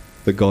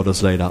 That God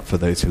has laid up for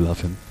those who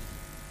love him.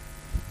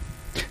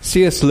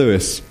 C.S.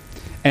 Lewis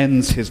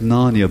ends his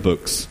Narnia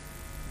books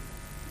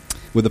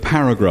with a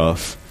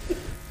paragraph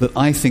that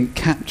I think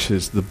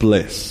captures the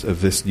bliss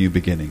of this new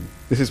beginning.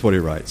 This is what he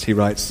writes. He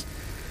writes,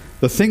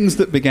 the things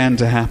that began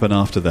to happen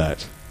after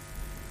that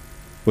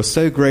were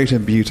so great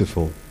and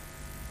beautiful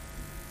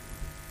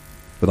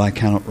that I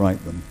cannot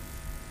write them.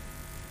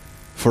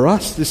 For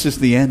us, this is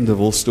the end of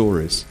all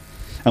stories.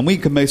 And we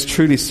can most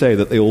truly say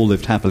that they all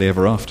lived happily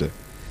ever after.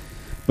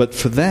 But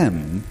for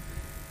them,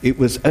 it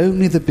was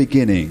only the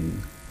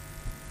beginning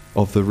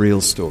of the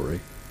real story.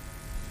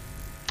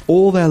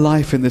 All their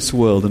life in this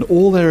world and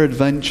all their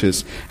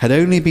adventures had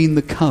only been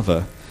the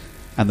cover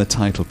and the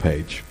title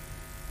page.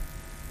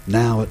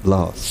 Now at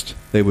last,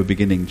 they were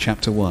beginning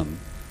chapter 1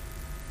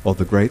 of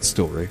the great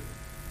story,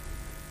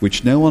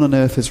 which no one on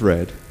earth has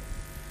read,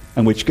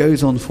 and which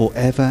goes on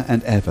forever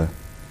and ever,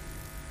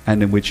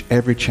 and in which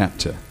every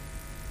chapter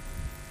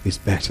is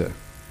better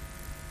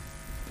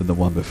than the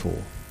one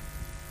before.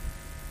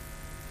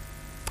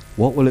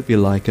 What will it be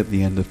like at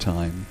the end of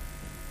time?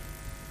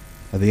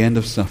 At the end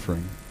of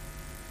suffering?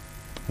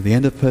 At the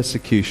end of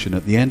persecution?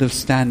 At the end of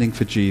standing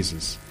for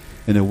Jesus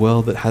in a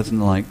world that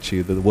hasn't liked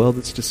you, the world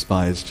that's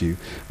despised you,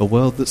 a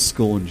world that's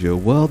scorned you, a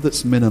world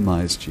that's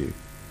minimized you?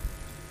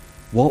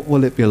 What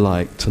will it be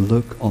like to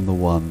look on the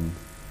one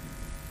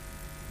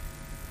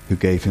who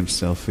gave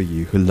himself for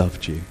you, who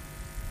loved you,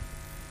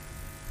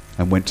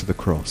 and went to the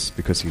cross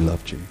because he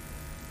loved you?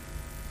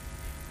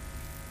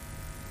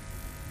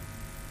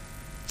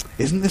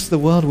 Isn't this the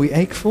world we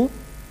ache for?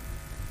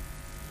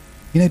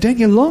 You know, don't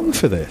you long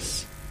for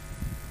this?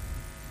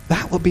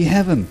 That will be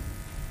heaven.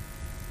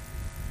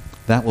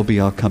 That will be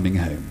our coming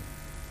home.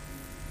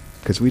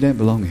 Because we don't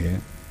belong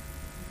here.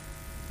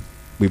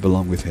 We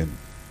belong with him.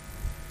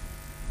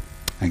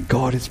 And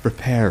God is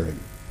preparing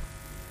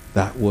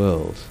that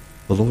world.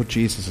 The Lord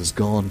Jesus has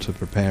gone to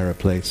prepare a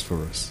place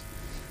for us.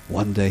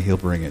 One day he'll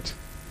bring it.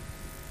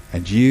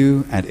 And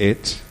you and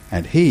it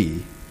and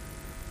he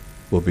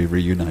will be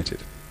reunited.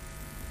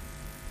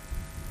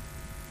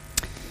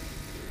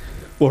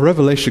 Well,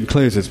 Revelation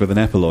closes with an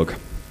epilogue.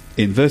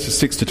 In verses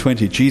 6 to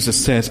 20,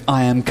 Jesus says,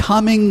 I am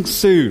coming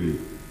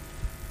soon.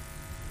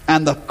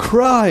 And the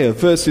cry of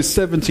verses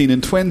 17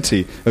 and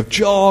 20 of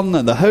John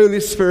and the Holy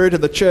Spirit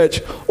and the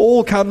church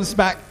all comes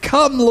back,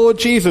 come Lord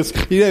Jesus.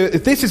 You know,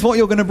 if this is what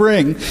you're going to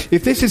bring,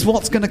 if this is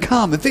what's going to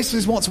come, if this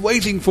is what's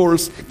waiting for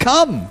us,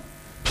 come.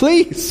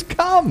 Please,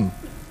 come.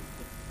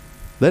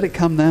 Let it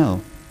come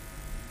now.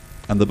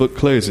 And the book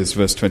closes,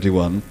 verse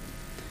 21,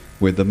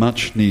 with the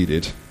much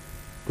needed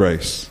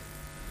grace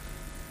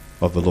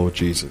of the Lord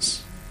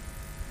Jesus.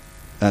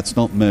 That's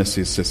not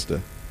Mercy's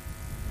sister.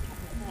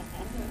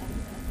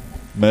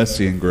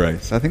 Mercy and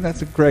Grace. I think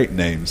that's a great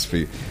names for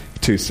you.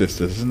 Two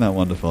sisters. Isn't that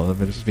wonderful? I've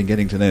just been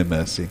getting to know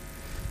Mercy.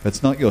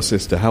 It's not your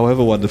sister,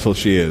 however wonderful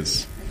she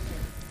is.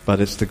 But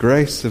it's the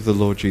grace of the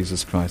Lord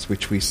Jesus Christ,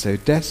 which we so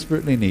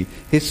desperately need.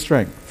 His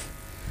strength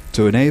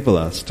to enable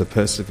us to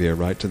persevere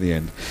right to the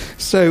end.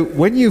 So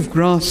when you've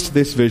grasped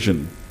this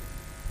vision,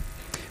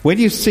 when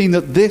you've seen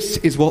that this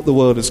is what the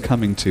world is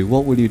coming to,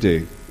 what will you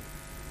do?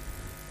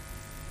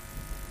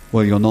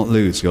 Well, you'll not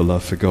lose your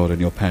love for God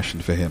and your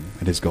passion for him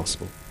and his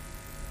gospel.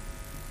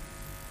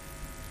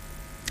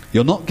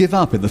 You'll not give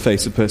up in the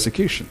face of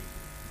persecution.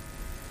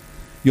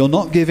 You'll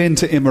not give in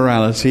to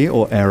immorality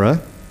or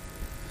error.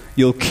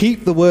 You'll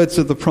keep the words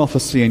of the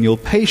prophecy and you'll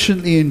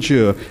patiently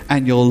endure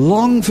and you'll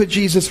long for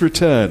Jesus'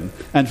 return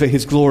and for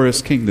his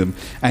glorious kingdom.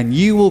 And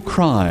you will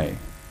cry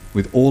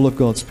with all of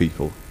God's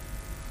people,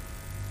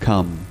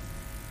 come,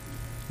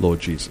 Lord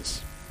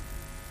Jesus.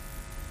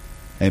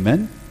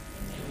 Amen?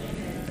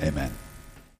 Amen. Amen.